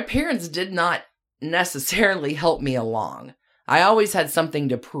 my parents did not necessarily help me along. I always had something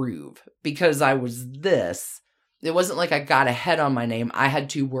to prove because I was this. It wasn't like I got ahead on my name. I had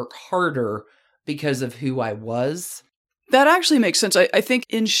to work harder because of who I was. That actually makes sense. I think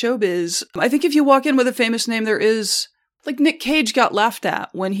in showbiz, I think if you walk in with a famous name, there is, like, Nick Cage got laughed at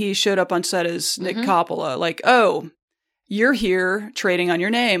when he showed up on set as Nick Coppola. Like, oh, you're here trading on your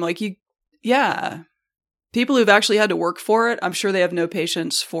name. Like, yeah. People who've actually had to work for it, I'm sure they have no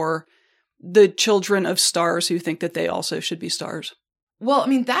patience for the children of stars who think that they also should be stars. Well, I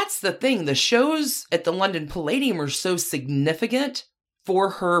mean, that's the thing. The shows at the London Palladium are so significant for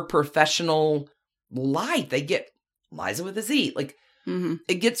her professional life. They get Liza with a Z. Like,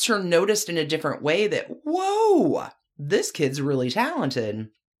 it gets her noticed in a different way that, whoa, this kid's really talented.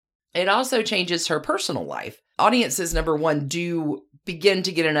 It also changes her personal life. Audiences, number one, do begin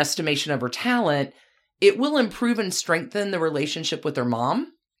to get an estimation of her talent. It will improve and strengthen the relationship with her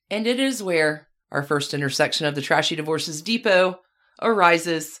mom. And it is where our first intersection of the Trashy Divorces Depot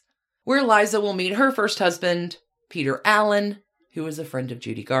arises, where Liza will meet her first husband, Peter Allen, who is a friend of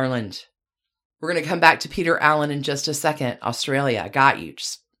Judy Garland. We're going to come back to Peter Allen in just a second. Australia, I got you.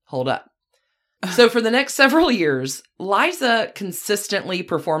 Just hold up. So for the next several years, Liza consistently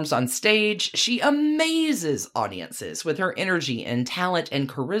performs on stage. She amazes audiences with her energy and talent and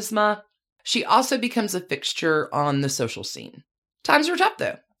charisma. She also becomes a fixture on the social scene. Times are tough,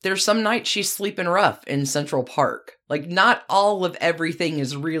 though. There's some nights she's sleeping rough in Central Park. Like, not all of everything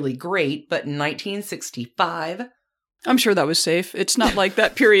is really great, but in 1965... I'm sure that was safe. It's not like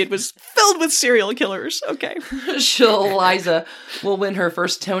that period was filled with serial killers. Okay. Liza will win her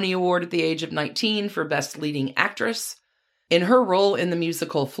first Tony Award at the age of 19 for Best Leading Actress. In her role in the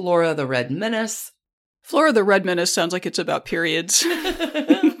musical Flora the Red Menace... Flora the Red Menace sounds like it's about periods.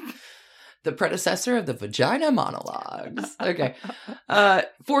 The predecessor of the Vagina Monologues. Okay.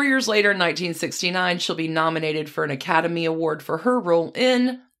 4 years later, in 1969, she'll be nominated for an Academy Award for her role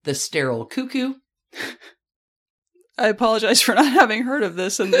in The Sterile Cuckoo. I apologize for not having heard of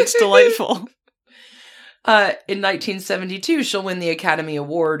this, and it's delightful. In 1972, she'll win the Academy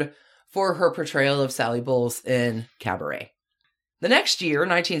Award for her portrayal of Sally Bowles in Cabaret. The next year,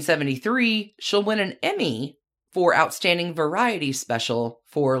 1973, she'll win an Emmy for Outstanding Variety Special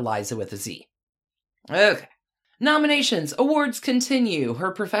for Liza with a Z. Okay. Nominations, awards continue.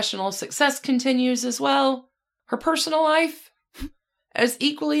 Her professional success continues as well. Her personal life, as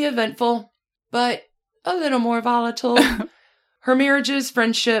equally eventful, but a little more volatile. Her marriages,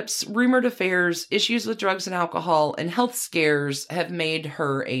 friendships, rumored affairs, issues with drugs and alcohol, and health scares have made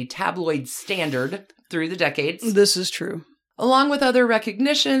her a tabloid standard through the decades. This is true. Along with other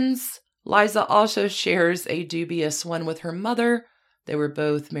recognitions, Liza also shares a dubious one with her mother. They were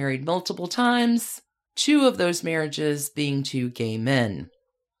both married multiple times, 2 of those marriages being to gay men.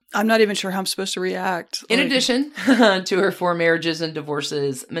 I'm not even sure how I'm supposed to react. In addition to her 4 marriages and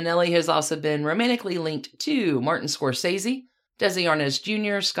divorces, Minnelli has also been romantically linked to Martin Scorsese, Desi Arnaz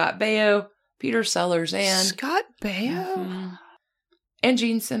Jr., Scott Baio, Peter Sellers, and... Scott Baio? And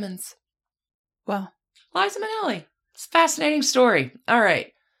Gene Simmons. Wow. Liza Minnelli. It's a fascinating story. All right.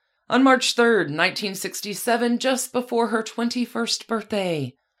 On March 3rd, 1967, just before her 21st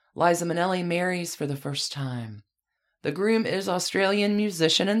birthday, Liza Minnelli marries for the first time. The groom is Australian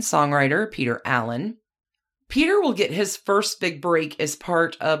musician and songwriter Peter Allen. Peter will get his first big break as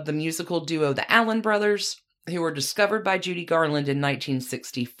part of the musical duo The Allen Brothers, who were discovered by Judy Garland in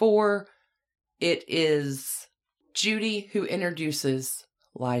 1964. It is Judy who introduces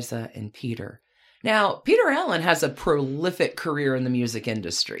Liza and Peter. Now, Peter Allen has a prolific career in the music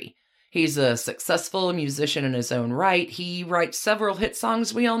industry. He's a successful musician in his own right. He writes several hit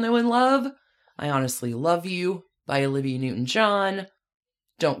songs we all know and love. I Honestly Love You by Olivia Newton-John.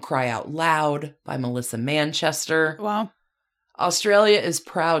 Don't Cry Out Loud by Melissa Manchester. Wow. Australia is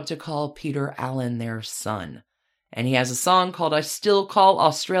proud to call Peter Allen their son. And he has a song called I Still Call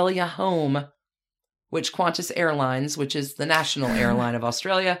Australia Home, which Qantas Airlines, which is the national airline of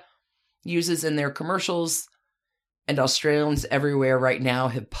Australia, uses in their commercials. And Australians everywhere right now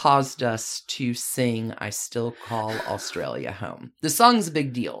have paused us to sing I Still Call Australia Home. The song's a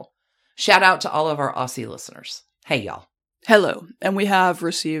big deal. Shout out to all of our Aussie listeners. Hey, y'all. Hello. And we have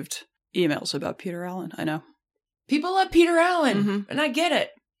received emails about Peter Allen, I know. People love Peter Allen, and I get it.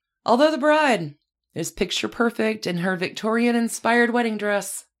 Although the bride is picture perfect in her Victorian-inspired wedding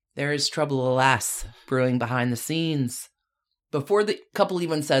dress, there is trouble, alas, brewing behind the scenes. Before the couple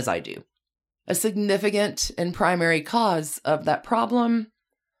even says I do. A significant and primary cause of that problem,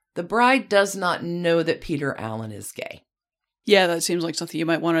 the bride does not know that Peter Allen is gay. Yeah, that seems like something you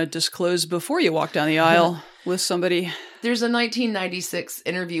might want to disclose before you walk down the aisle with somebody. There's a 1996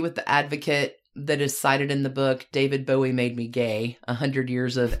 interview with The Advocate that is cited in the book, David Bowie Made Me Gay, 100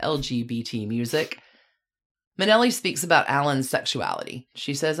 Years of LGBT Music. Minnelli speaks about Allen's sexuality.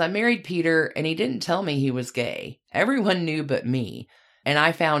 She says, I married Peter and he didn't tell me he was gay. Everyone knew but me. And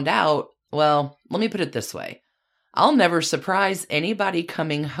I found out, well, let me put it this way. I'll never surprise anybody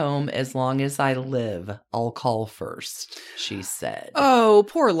coming home as long as I live. I'll call first, she said. Oh,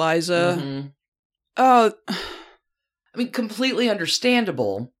 poor Liza. Mm-hmm. Oh, I mean, completely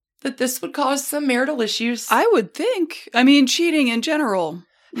understandable that this would cause some marital issues. I would think. I mean, cheating in general,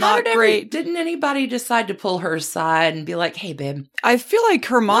 not great. Didn't anybody decide to pull her aside and be like, hey, babe, I feel like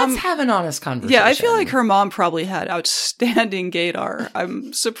her mom... let's have an honest conversation. Yeah, I feel like her mom probably had outstanding gaydar.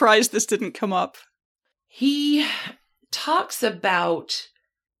 I'm surprised this didn't come up. He talks about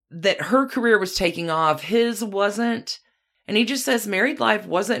that her career was taking off, his wasn't. And he just says married life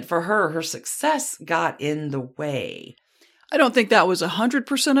wasn't for her. Her success got in the way. I don't think that was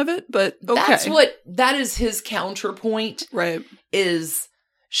 100% of it, but okay. That is his counterpoint. Right. Is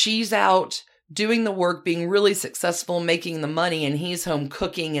she's out doing the work, being really successful, making the money, and he's home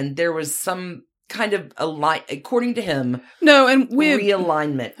cooking. And there was some kind of according to him,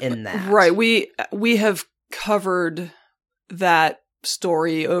 realignment in that. Right. We have covered that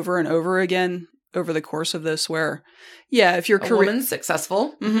story over and over again over the course of this where, yeah, if your woman's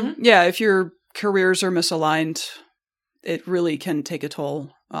successful. Mm-hmm. Yeah, if your careers are misaligned, it really can take a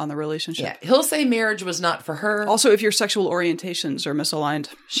toll on the relationship. Yeah, he'll say marriage was not for her. Also, if your sexual orientations are misaligned,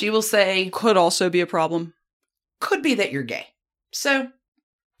 she will say could also be a problem. Could be that you're gay. So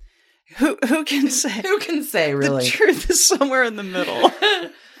who can say? Who can say, really? The truth is somewhere in the middle.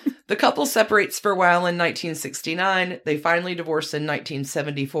 The couple separates for a while in 1969. They finally divorced in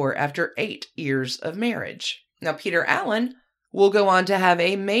 1974 after 8 years of marriage. Now, Peter Allen will go on to have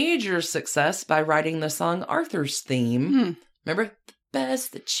a major success by writing the song Arthur's Theme. Remember? The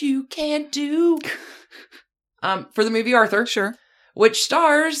best that you can do. For the movie Arthur. Sure. Which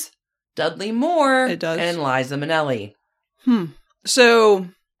stars Dudley Moore it does. And Liza Minnelli. So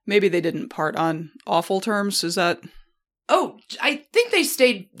maybe they didn't part on awful terms. Is that... Oh, I think they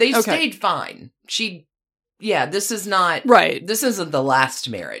stayed fine. She Yeah, this is not... Right. This isn't the last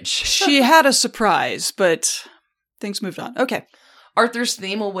marriage. She had a surprise, but things moved on. Okay. Arthur's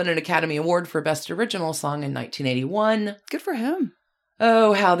Theme will win an Academy Award for Best Original Song in 1981. Good for him.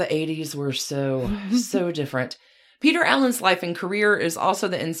 Oh, how the 80s were so different. Peter Allen's life and career is also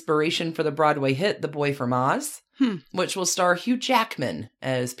the inspiration for the Broadway hit The Boy from Oz, which will star Hugh Jackman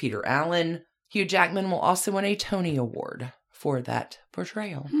as Peter Allen. Hugh Jackman will also win a Tony Award for that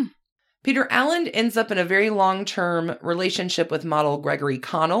portrayal. Peter Allen ends up in a very long-term relationship with model Gregory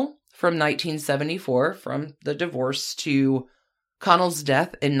Connell from 1974, from the divorce to Connell's death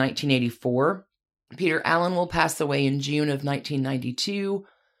in 1984. Peter Allen will pass away in June of 1992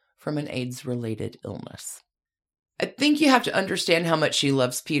 from an AIDS-related illness. I think you have to understand how much she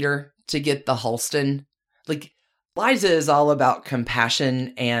loves Peter to get the Halston. Like, Liza is all about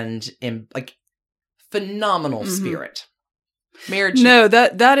compassion and like, phenomenal spirit. Marriage. No,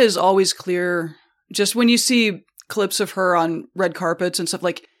 that is always clear. Just when you see clips of her on red carpets and stuff,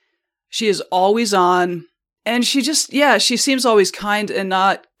 like, she is always on. And she just, she seems always kind and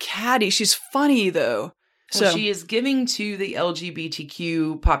not catty. She's funny, though. Well, she is giving to the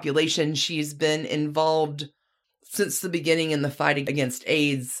LGBTQ population. She's been involved since the beginning in the fight against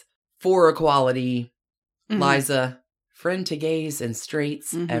AIDS, for equality. Liza, friend to gays and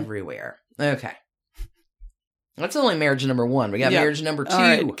straights everywhere. Okay. That's only marriage number 1. We got marriage number 2. All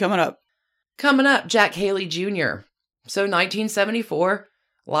right, coming up, Jack Haley Jr. So 1974,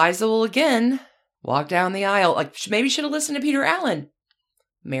 Liza will again walk down the aisle. Like, maybe should have listened to Peter Allen.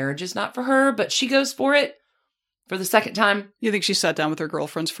 Marriage is not for her, but she goes for it for the second time. You think she sat down with her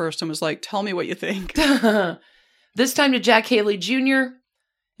girlfriends first and was like, tell me what you think? This time to Jack Haley Jr.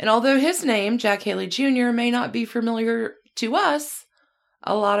 And although his name, Jack Haley Jr., may not be familiar to us,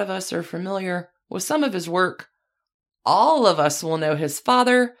 a lot of us are familiar with some of his work. All of us will know his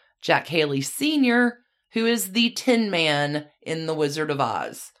father, Jack Haley Sr., who is the Tin Man in The Wizard of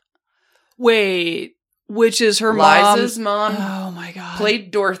Oz. Wait, which is her Liza's mom? Oh my God.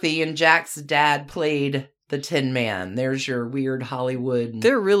 Played Dorothy, and Jack's dad played the Tin Man. There's your weird Hollywood.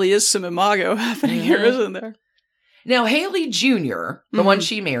 There really is some imago happening here, isn't there? Now, Haley Jr., the one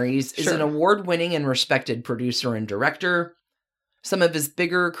she marries, is an award-winning and respected producer and director. Some of his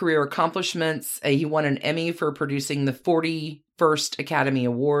bigger career accomplishments, he won an Emmy for producing the 41st Academy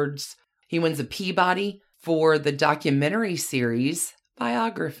Awards. He wins a Peabody for the documentary series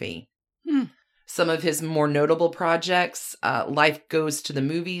Biography. Some of his more notable projects, Life Goes to the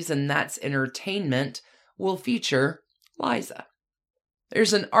Movies and That's Entertainment, will feature Liza.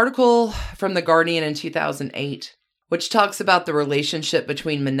 There's an article from The Guardian in 2008 which talks about the relationship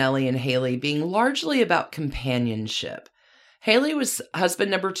between Minnelli and Haley being largely about companionship. Haley was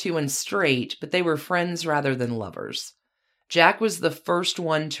husband number 2 and straight, but they were friends rather than lovers. Jack was the first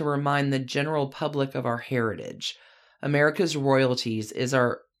one to remind the general public of our heritage. America's royalty is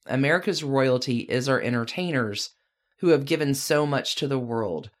our entertainers who have given so much to the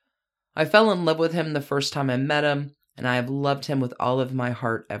world. I fell in love with him the first time I met him, and I have loved him with all of my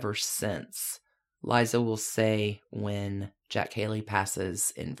heart ever since, Liza will say when Jack Haley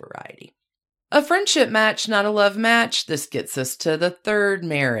passes in Variety. A friendship match, not a love match. This gets us to the third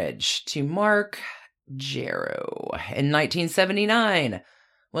marriage, to Mark Jarrow. In 1979,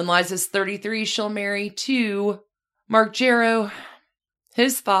 when Liza's 33, she'll marry to Mark Jarrow.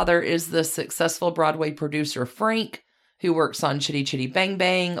 His father is the successful Broadway producer Frank, who works on Chitty Chitty Bang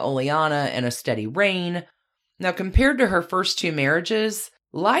Bang, Oleana, and A Steady Rain. Now, compared to her first 2 marriages,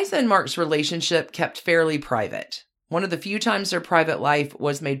 Liza and Mark's relationship kept fairly private. One of the few times their private life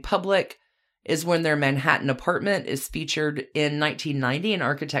was made public is when their Manhattan apartment is featured in 1990 in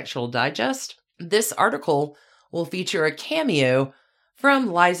Architectural Digest. This article will feature a cameo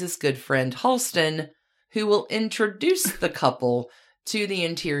from Liza's good friend Halston, who will introduce the couple to the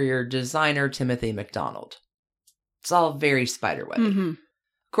interior designer Timothy McDonald. It's all very spiderwebby.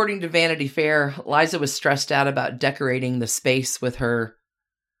 According to Vanity Fair, Liza was stressed out about decorating the space with her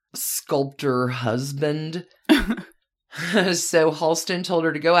sculptor husband. So Halston told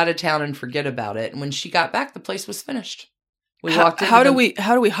her to go out of town and forget about it. And when she got back, the place was finished. How do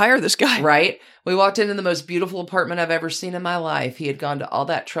we hire this guy? Right? We walked into the most beautiful apartment I've ever seen in my life. He had gone to all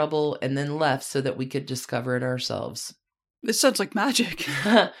that trouble and then left so that we could discover it ourselves. This sounds like magic.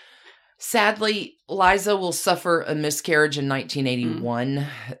 Sadly, Liza will suffer a miscarriage in 1981.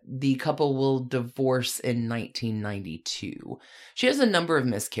 The couple will divorce in 1992. She has a number of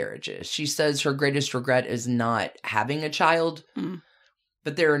miscarriages. She says her greatest regret is not having a child,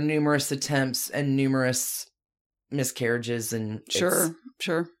 but there are numerous attempts and numerous miscarriages, and sure,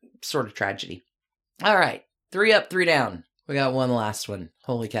 sort of tragedy. All right, 3 up, 3 down. We got one last one.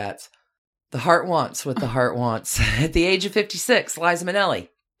 Holy cats. The heart wants what the heart wants. At the age of 56, Liza Minnelli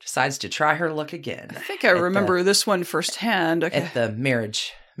decides to try her luck again. I think I remember this one firsthand. Okay. At the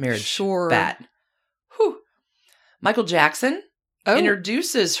marriage Sure. bat. Whew. Michael Jackson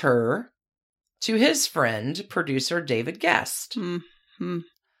introduces her to his friend, producer David Guest. Mm-hmm.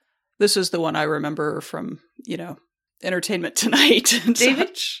 This is the one I remember from, Entertainment Tonight. And David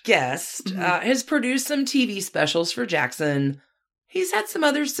such. Guest has produced some TV specials for Jackson. He's had some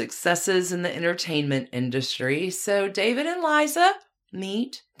other successes in the entertainment industry. So David and Liza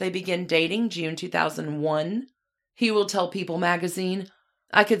meet. They begin dating June 2001. He will tell People magazine,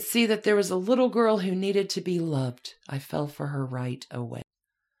 "I could see that there was a little girl who needed to be loved. I fell for her right away."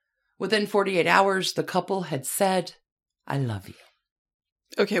 Within 48 hours, the couple had said, "I love you."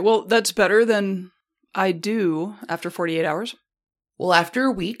 Okay, well, that's better than I do after 48 hours. Well, after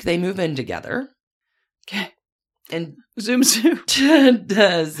a week, they move in together. Okay. And zoom.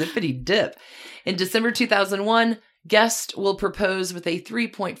 Zippity dip. In December 2001, Guest will propose with a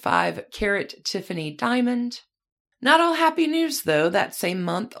 3.5 carat Tiffany diamond. Not all happy news, though. That same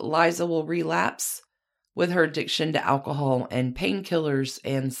month, Liza will relapse with her addiction to alcohol and painkillers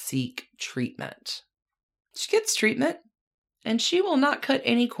and seek treatment. She gets treatment, and she will not cut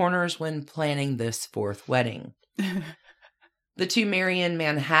any corners when planning this fourth wedding. The two marry in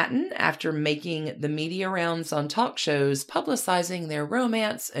Manhattan after making the media rounds on talk shows publicizing their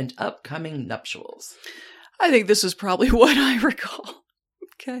romance and upcoming nuptials. I think this is probably what I recall.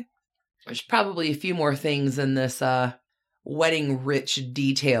 Okay. There's probably a few more things in this wedding-rich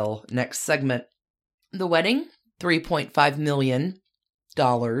detail next segment. The wedding, $3.5 million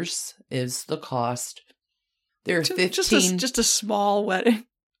is the cost. There are 15... Just a small wedding.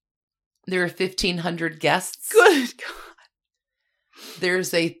 There are 1,500 guests. Good God.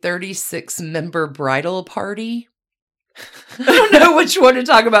 There's a 36-member bridal party. I don't know which one to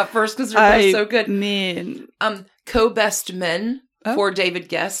talk about first because they're both so good. Co-best men for David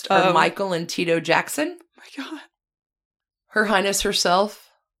Guest are Michael and Tito Jackson. Oh my God. Her Highness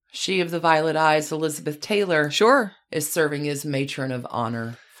herself, she of the violet eyes, Elizabeth Taylor, is serving as matron of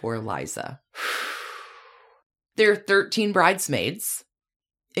honor for Liza. There are 13 bridesmaids,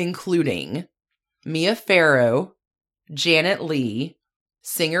 including Mia Farrow, Janet Leigh,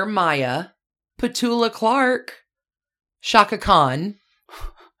 singer Maya, Petula Clark, Shaka Khan,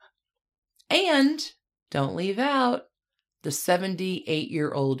 and, don't leave out, the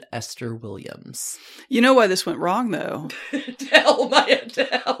 78-year-old Esther Williams. You know why this went wrong, though? Tell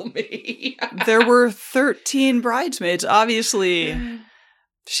me. There were 13 bridesmaids. Obviously,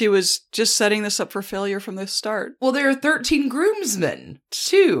 she was just setting this up for failure from the start. Well, there are 13 groomsmen,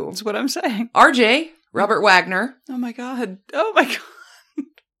 too. That's what I'm saying. RJ, Robert Wagner. Oh, my God. Oh, my God.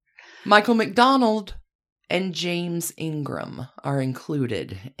 Michael McDonald and James Ingram are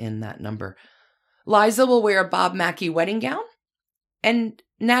included in that number. Liza will wear a Bob Mackie wedding gown, and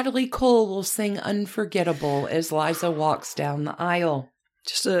Natalie Cole will sing Unforgettable as Liza walks down the aisle.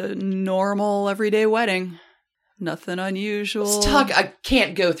 Just a normal, everyday wedding. Nothing unusual. Let's talk. I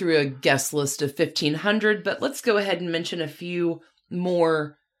can't go through a guest list of 1,500, but let's go ahead and mention a few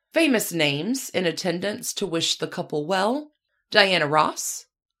more famous names in attendance to wish the couple well. Diana Ross,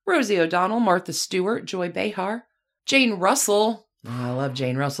 Rosie O'Donnell, Martha Stewart, Joy Behar, Jane Russell. Oh, I love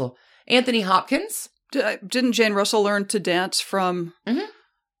Jane Russell. Anthony Hopkins. Didn't Jane Russell learn to dance from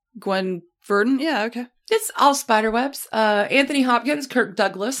Gwen Verdon? Yeah, okay. It's all spiderwebs. Anthony Hopkins, Kirk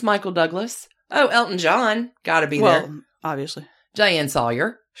Douglas, Michael Douglas. Oh, Elton John. Gotta be there. Well, obviously. Diane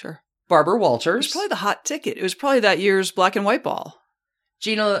Sawyer. Sure. Barbara Walters. It was probably the hot ticket. It was probably that year's black and white ball.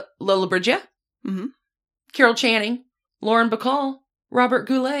 Gina Lollobrigida. Mm-hmm. Carol Channing. Lauren Bacall. Robert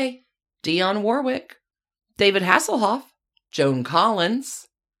Goulet. Dionne Warwick. David Hasselhoff. Joan Collins.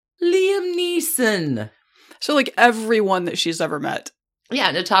 Liam Neeson. So, like, everyone that she's ever met. Yeah,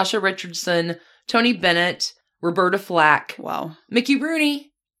 Natasha Richardson, Tony Bennett, Roberta Flack. Wow. Mickey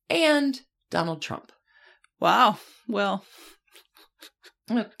Rooney, and Donald Trump. Wow. Well.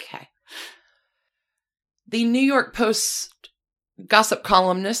 Okay. The New York Post gossip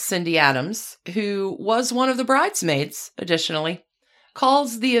columnist Cindy Adams, who was one of the bridesmaids, additionally,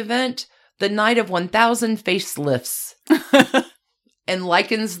 calls the event the Night of 1,000 Facelifts. And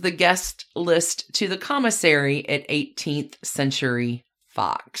likens the guest list to the commissary at 18th Century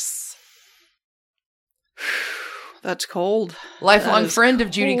Fox. That's cold. Lifelong friend of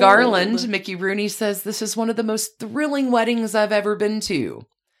Judy Garland, Mickey Rooney, says this is one of the most thrilling weddings I've ever been to.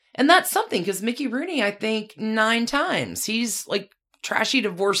 And that's something, because Mickey Rooney, I think, 9 times. He's like Trashy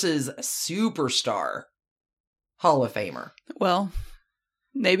Divorce's superstar. Hall of Famer. Well,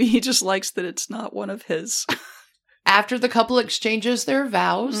 maybe he just likes that it's not one of his. After the couple exchanges their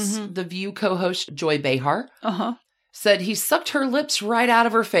vows, The View co-host Joy Behar said he sucked her lips right out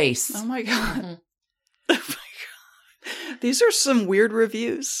of her face. Oh my God. Oh my God. These are some weird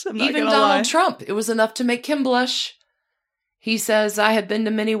reviews. I'm not Even gonna Donald lie. Trump, it was enough to make him blush. He says, I have been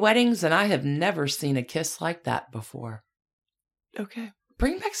to many weddings and I have never seen a kiss like that before. Okay.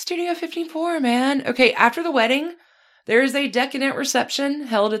 Bring back Studio 54, man. Okay, after the wedding, there is a decadent reception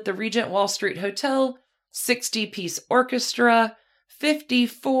held at the Regent Wall Street Hotel, 60-piece orchestra,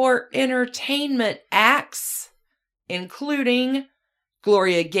 54 entertainment acts, including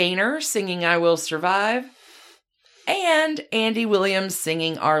Gloria Gaynor singing I Will Survive, and Andy Williams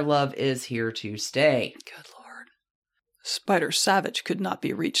singing Our Love Is Here to Stay. Good Lord. Spider Savage could not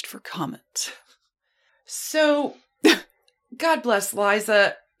be reached for comment. So, God bless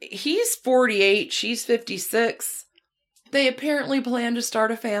Liza. He's 48, she's 56. They apparently plan to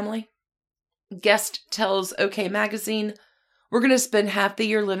start a family. Guest tells OK Magazine, we're going to spend half the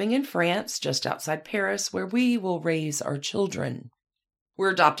year living in France, just outside Paris, where we will raise our children.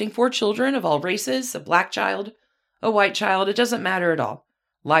 We're adopting 4 children of all races, a black child, a white child. It doesn't matter at all.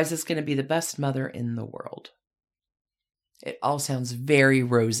 Liza's going to be the best mother in the world. It all sounds very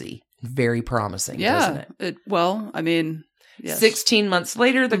rosy, very promising, doesn't it? Well, I mean, yes. 16 months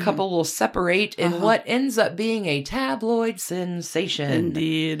later, the couple will separate in what ends up being a tabloid sensation.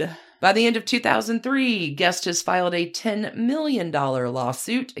 Indeed. By the end of 2003, Guest has filed a $10 million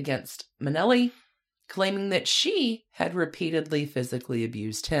lawsuit against Minnelli, claiming that she had repeatedly physically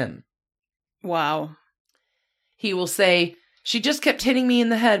abused him. Wow. He will say, she just kept hitting me in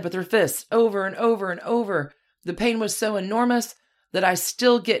the head with her fists over and over and over. The pain was so enormous that I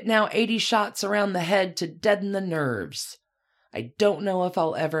still get now 80 shots around the head to deaden the nerves. I don't know if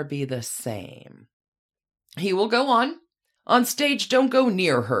I'll ever be the same. He will go on. On stage, don't go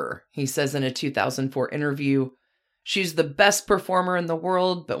near her, he says in a 2004 interview. She's the best performer in the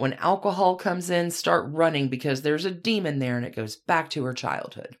world, but when alcohol comes in, start running because there's a demon there and it goes back to her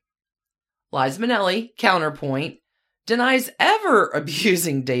childhood. Liza Minnelli, counterpoint, denies ever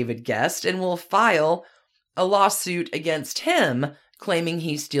abusing David Guest and will file a lawsuit against him, claiming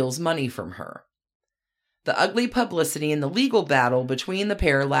he steals money from her. The ugly publicity and the legal battle between the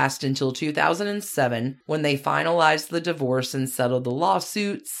pair last until 2007, when they finalized the divorce and settled the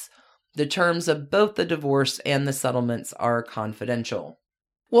lawsuits. The terms of both the divorce and the settlements are confidential.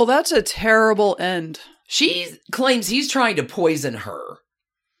 Well, that's a terrible end. She claims he's trying to poison her.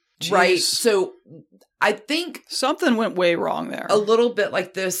 Jeez. Right? So I think Something went way wrong there. a little bit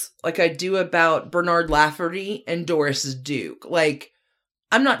like this, like I do about Bernard Lafferty and Doris Duke. Like,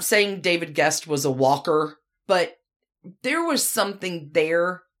 I'm not saying David Guest was a walker, but there was something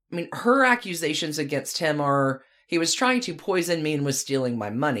there. I mean, her accusations against him are, he was trying to poison me and was stealing my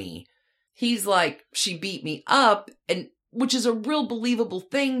money. He's like, she beat me up, and which is a real believable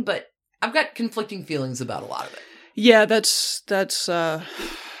thing, but I've got conflicting feelings about a lot of it. Yeah, that's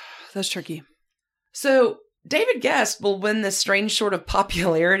tricky. So David Guest will win this strange sort of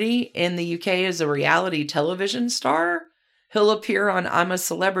popularity in the UK as a reality television star. He'll appear on I'm a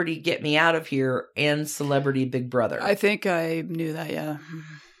Celebrity, Get Me Out of Here, and Celebrity Big Brother. I think I knew that, yeah.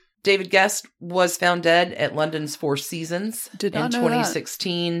 David Guest was found dead at London's Four Seasons Did not in know that.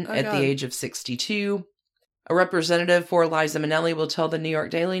 2016 Oh, at God. the age of 62. A representative for Liza Minnelli will tell the New York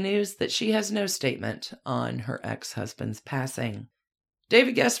Daily News that she has no statement on her ex-husband's passing.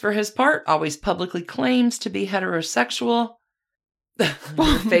 David Guest, for his part, always publicly claims to be heterosexual.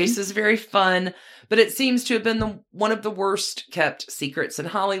 Her face is very fun, but it seems to have been one of the worst kept secrets in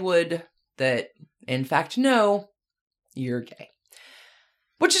Hollywood that, in fact, no, you're gay.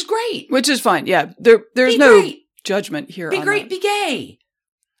 Which is great. Which is fine, yeah. There's Be no great. judgment here Be on great, that. be gay.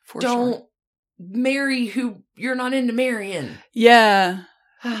 For Don't sure. marry who you're not into marrying. Yeah.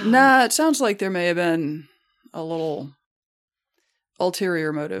 Nah, it sounds like there may have been a little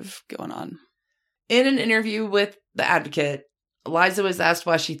ulterior motive going on. In an interview with The Advocate, Liza was asked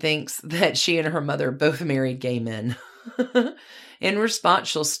why she thinks that she and her mother both married gay men. In response,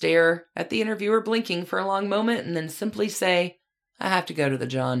 she'll stare at the interviewer blinking for a long moment and then simply say, I have to go to the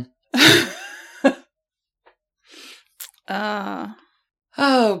John.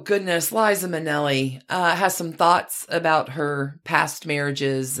 Oh, goodness. Liza Minnelli has some thoughts about her past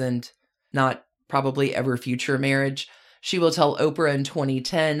marriages and not probably ever future marriage. She will tell Oprah in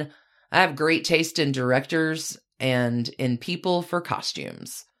 2010, I have great taste in directors and in people for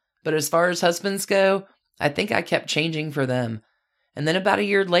costumes. But as far as husbands go, I think I kept changing for them. And then about a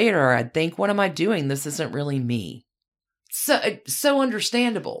year later, I'd think, what am I doing? This isn't really me. So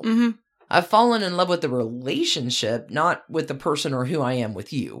understandable. Mm-hmm. I've fallen in love with the relationship, not with the person or who I am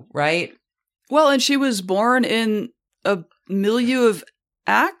with you, right? Well, and she was born in a milieu of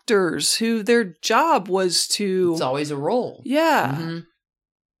actors who their job was to... It's always a role. Yeah. Mm-hmm.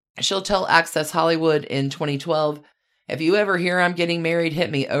 She'll tell Access Hollywood in 2012, if you ever hear I'm getting married,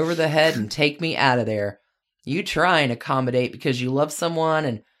 hit me over the head and take me out of there. You try and accommodate because you love someone,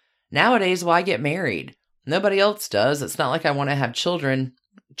 and nowadays, why get married? Nobody else does. It's not like I want to have children.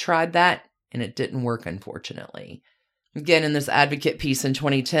 Tried that, and it didn't work, unfortunately. Again, in this Advocate piece in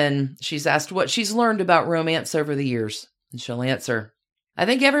 2010, she's asked what she's learned about romance over the years. And she'll answer, I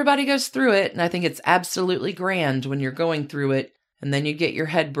think everybody goes through it, and I think it's absolutely grand when you're going through it, and then you get your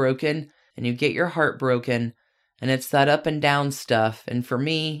head broken, and you get your heart broken, and it's that up and down stuff. And for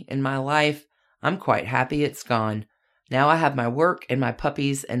me, in my life, I'm quite happy it's gone. Now I have my work and my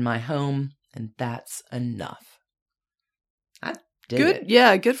puppies and my home, and that's enough. I dig it.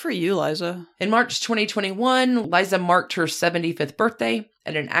 Yeah, good for you, Liza. In March 2021, Liza marked her 75th birthday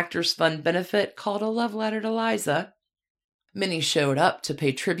at an Actors Fund benefit called A Love Letter to Liza. Many showed up to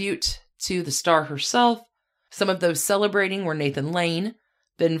pay tribute to the star herself. Some of those celebrating were Nathan Lane,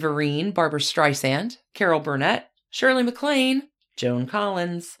 Ben Vereen, Barbara Streisand, Carol Burnett, Shirley MacLaine, Joan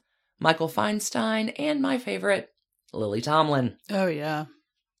Collins, Michael Feinstein, and my favorite, Lily Tomlin. Oh, yeah.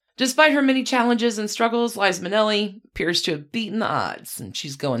 Despite her many challenges and struggles, Liza Minnelli appears to have beaten the odds, and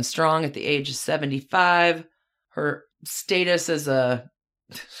she's going strong at the age of 75. Her status as a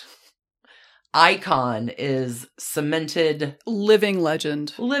icon is cemented. Living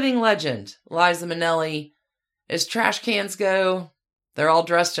legend. Living legend. Liza Minnelli. As trash cans go, they're all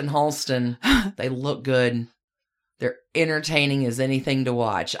dressed in Halston. They look good. They're entertaining as anything to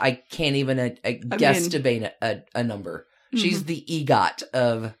watch. I can't even guesstimate a number. Mm-hmm. She's the EGOT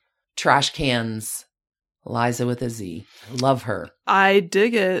of trash cans. Liza with a Z. Love her. I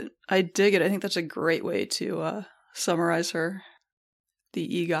dig it. I think that's a great way to summarize her. The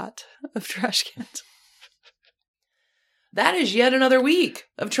EGOT of trash cans. That is yet another week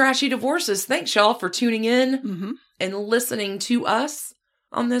of Trashy Divorces. Thanks, y'all, for tuning in and listening to us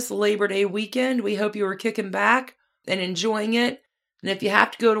on this Labor Day weekend. We hope you are kicking back and enjoying it. And if you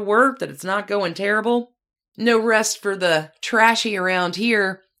have to go to work, that it's not going terrible. No rest for the trashy around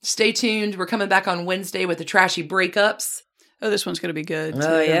here. Stay tuned. We're coming back on Wednesday with the trashy breakups. Oh, this one's going to be good, too.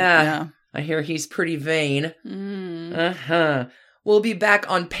 Oh, yeah. I hear he's pretty vain. We'll be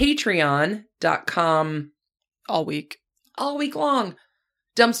back on Patreon.com all week long.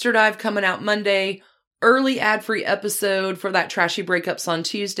 Dumpster Dive coming out Monday. Early ad-free episode for that Trashy Breakups on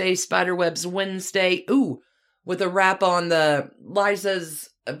Tuesday. Spiderwebs Wednesday. Ooh, with a wrap on the Liza's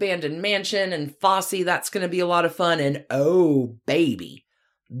Abandoned Mansion and Fosse. That's going to be a lot of fun. And oh, baby,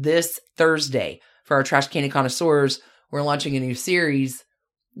 this Thursday for our Trash Candy Connoisseurs, we're launching a new series,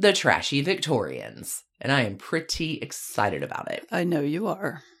 The Trashy Victorians. And I am pretty excited about it. I know you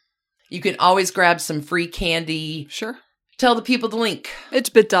are. You can always grab some free candy. Sure. Tell the people the link. It's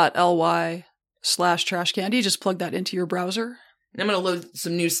bit.ly/trashcandy. Just plug that into your browser. I'm going to load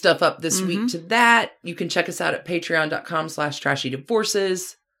some new stuff up this week to that. You can check us out at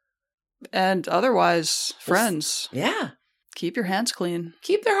patreon.com/trashydivorces. And otherwise, friends. Yeah. Keep your hands clean.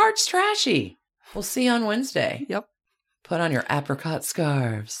 Keep their hearts trashy. We'll see you on Wednesday. Yep. Put on your apricot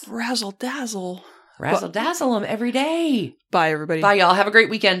scarves. Razzle dazzle. Razzle dazzle them every day. Bye, everybody. Bye, y'all. Have a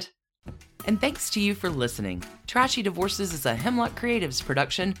great weekend. And thanks to you for listening. Trashy Divorces is a Hemlock Creatives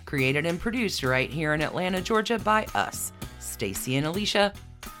production, created and produced right here in Atlanta, Georgia by us, Stacy and Alicia,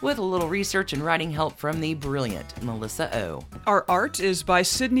 with a little research and writing help from the brilliant Melissa O. Our art is by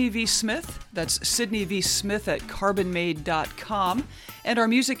Sydney V. Smith. That's Sydney V. Smith at carbonmade.com. And our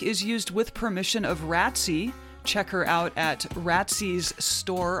music is used with permission of Ratsy. Check her out at Ratsy's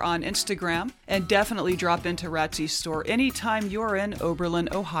store on Instagram, and definitely drop into Ratsy's store anytime you're in Oberlin,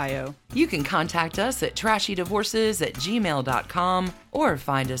 Ohio. You can contact us at trashydivorces@gmail.com or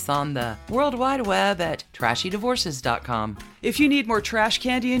find us on the World Wide Web at trashydivorces.com. If you need more trash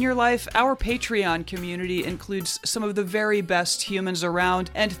candy in your life, our Patreon community includes some of the very best humans around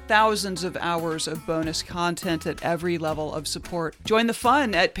and thousands of hours of bonus content at every level of support. Join the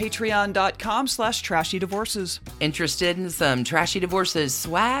fun at patreon.com/trashydivorces. Interested in some Trashy Divorces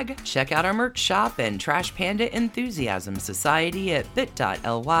swag? Check out our merch shop and Trash Panda Enthusiasm Society at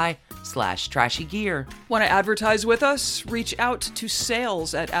bit.ly/trashygear. Want to advertise with us? Reach out to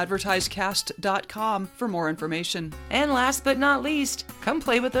sales@advertisecast.com for more information. And last but not least, come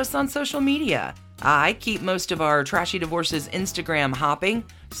play with us on social media. I keep most of our Trashy Divorces Instagram hopping.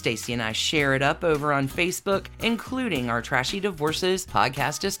 Stacy and I share it up over on Facebook, including our Trashy Divorces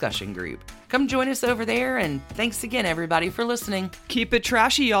podcast discussion group. Come join us over there, and thanks again, everybody, for listening. Keep it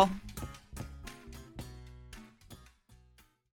trashy, y'all.